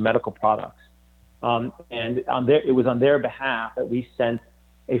coerced medical products. And it was on their behalf that we sent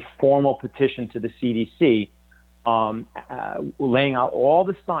a formal petition to the CDC, laying out all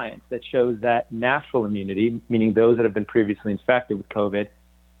the science that shows that natural immunity, meaning those that have been previously infected with COVID,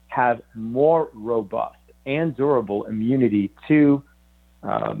 have more robust and durable immunity to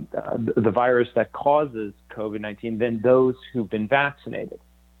the virus that causes COVID-19 than those who've been vaccinated.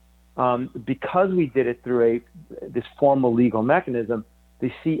 Because we did it through this formal legal mechanism,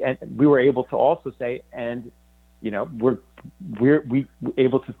 and we were able to also say, and we're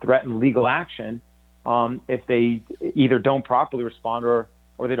able to threaten legal action if they either don't properly respond or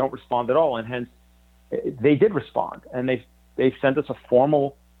they don't respond at all. And hence, they did respond, and they sent us a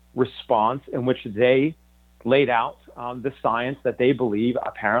formal response in which they laid out the science that they believe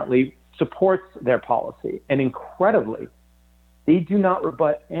apparently supports their policy. And incredibly, they do not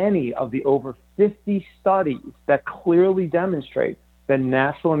rebut any of the over 50 studies that clearly demonstrate that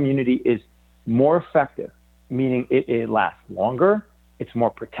natural immunity is more effective, meaning it lasts longer, it's more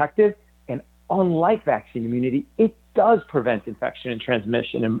protective, and unlike vaccine immunity, it does prevent infection and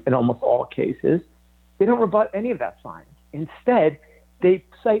transmission in almost all cases. They don't rebut any of that science. Instead, they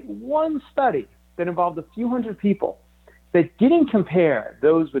cite one study that involved a few hundred people that didn't compare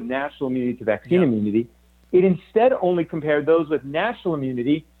those with natural immunity to vaccine immunity. It instead only compared those with natural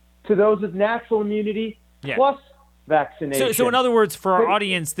immunity to those with natural immunity plus vaccination. So in other words, for our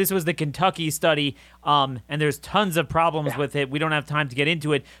audience, this was the Kentucky study, and there's tons of problems with it. We don't have time to get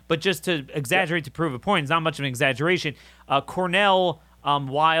into it, but just to exaggerate to prove a point, it's not much of an exaggeration. Cornell,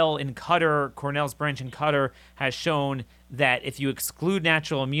 while in Qatar, Cornell's branch in Qatar has shown that if you exclude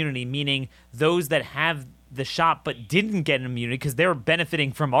natural immunity, meaning those that have the shot but didn't get an immunity because they're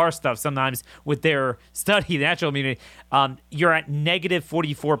benefiting from our stuff sometimes with their study, natural immunity, you're at negative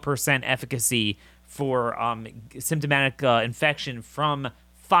 44% efficacy for symptomatic infection from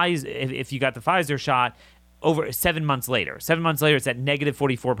Pfizer, if you got the Pfizer shot, over 7 months later. 7 months later, it's at negative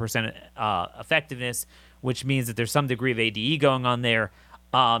 44% effectiveness, which means that there's some degree of ADE going on there.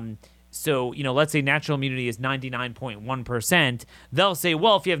 So, let's say natural immunity is 99.1%. They'll say,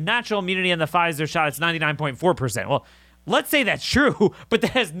 well, if you have natural immunity on the Pfizer shot, it's 99.4%. Well, let's say that's true, but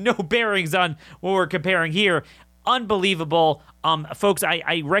that has no bearings on what we're comparing here. Unbelievable. Folks,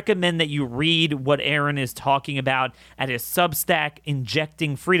 I recommend that you read what Aaron is talking about at his Substack,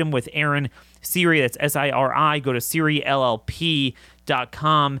 Injecting Freedom with Aaron Siri. That's SIRI. Go to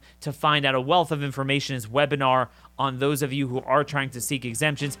SiriLLP.com to find out a wealth of information. His webinar on those of you who are trying to seek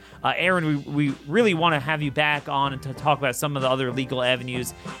exemptions. Aaron, we really want to have you back on and to talk about some of the other legal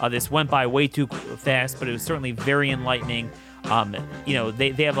avenues. This went by way too fast, but it was certainly very enlightening.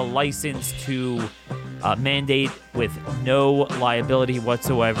 They have a license to mandate with no liability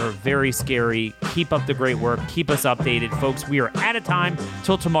whatsoever. Very scary. Keep up the great work. Keep us updated. Folks, we are out of time.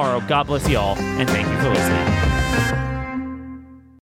 Till tomorrow. God bless you all, and thank you for listening.